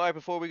 So, all right,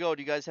 before we go,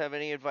 do you guys have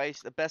any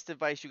advice? The best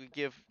advice you could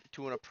give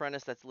to an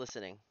apprentice that's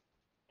listening?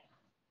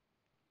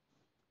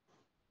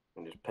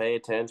 And just pay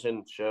attention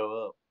and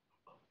show up.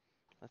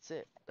 That's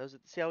it.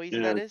 See how easy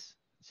Yeah. that is?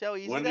 See how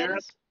easy When that you're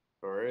is?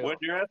 For real. When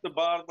you're at the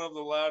bottom of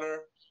the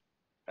ladder,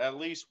 at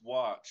least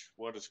watch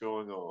what is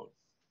going on.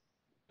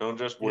 Don't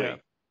just wait. Yeah.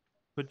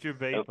 Put your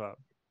vape up.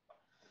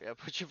 Yeah,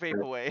 put your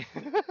vape away.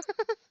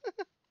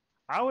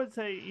 I would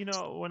say,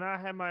 when I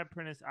had my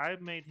apprentice, I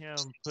made him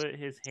put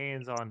his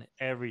hands on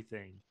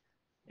everything.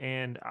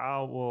 And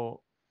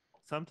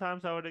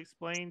sometimes I would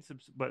explain,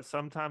 but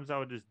sometimes I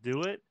would just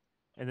do it.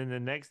 And then the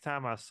next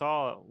time I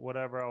saw it,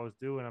 whatever I was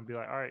doing, I'd be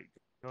like, all right,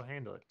 go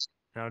handle it.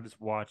 And I'll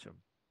just watch him.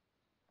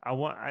 I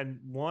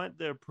want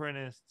the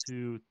apprentice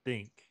to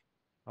think.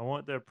 I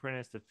want the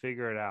apprentice to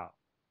figure it out.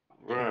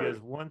 Right. Because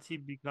once he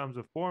becomes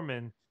a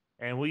foreman,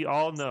 and we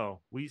all know,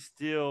 we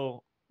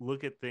still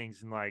look at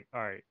things and like,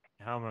 all right,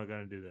 how am I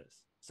going to do this?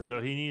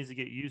 So he needs to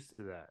get used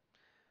to that.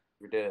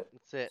 You're dead.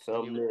 That's it.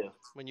 Something new.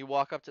 When you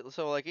walk up to,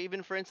 so like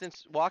even for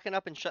instance, walking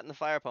up and shutting the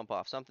fire pump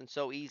off, something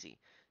so easy.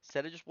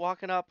 Instead of just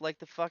walking up like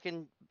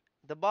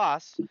the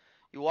boss,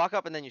 you walk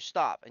up and then you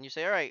stop and you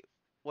say, all right,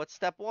 what's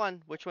step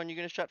one? Which one you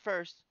gonna shut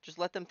first? Just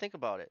let them think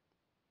about it.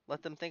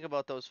 Let them think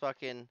about those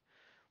fucking,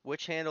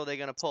 which handle they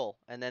gonna pull,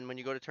 and then when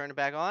you go to turn it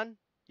back on,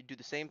 you do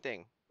the same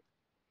thing.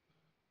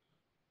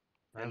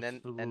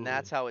 Absolutely. And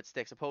that's how it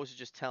sticks, opposed to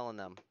just telling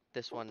them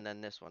this one and then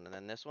this one and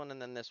then this one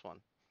and then this one.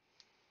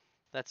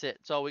 That's it.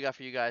 That's all we got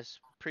for you guys.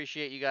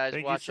 Appreciate you guys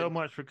Thank watching. you so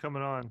much for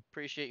coming on.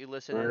 Appreciate you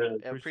listening.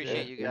 Right.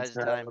 Appreciate you Thanks guys'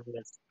 for time. having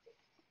us.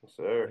 Yes,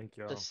 sir. Thank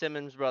y'all. The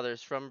Simmons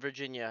brothers from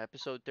Virginia,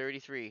 episode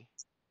 33.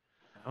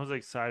 I was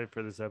excited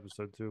for this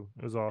episode too.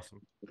 It was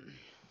awesome.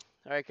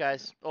 All right,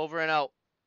 guys. Over and out.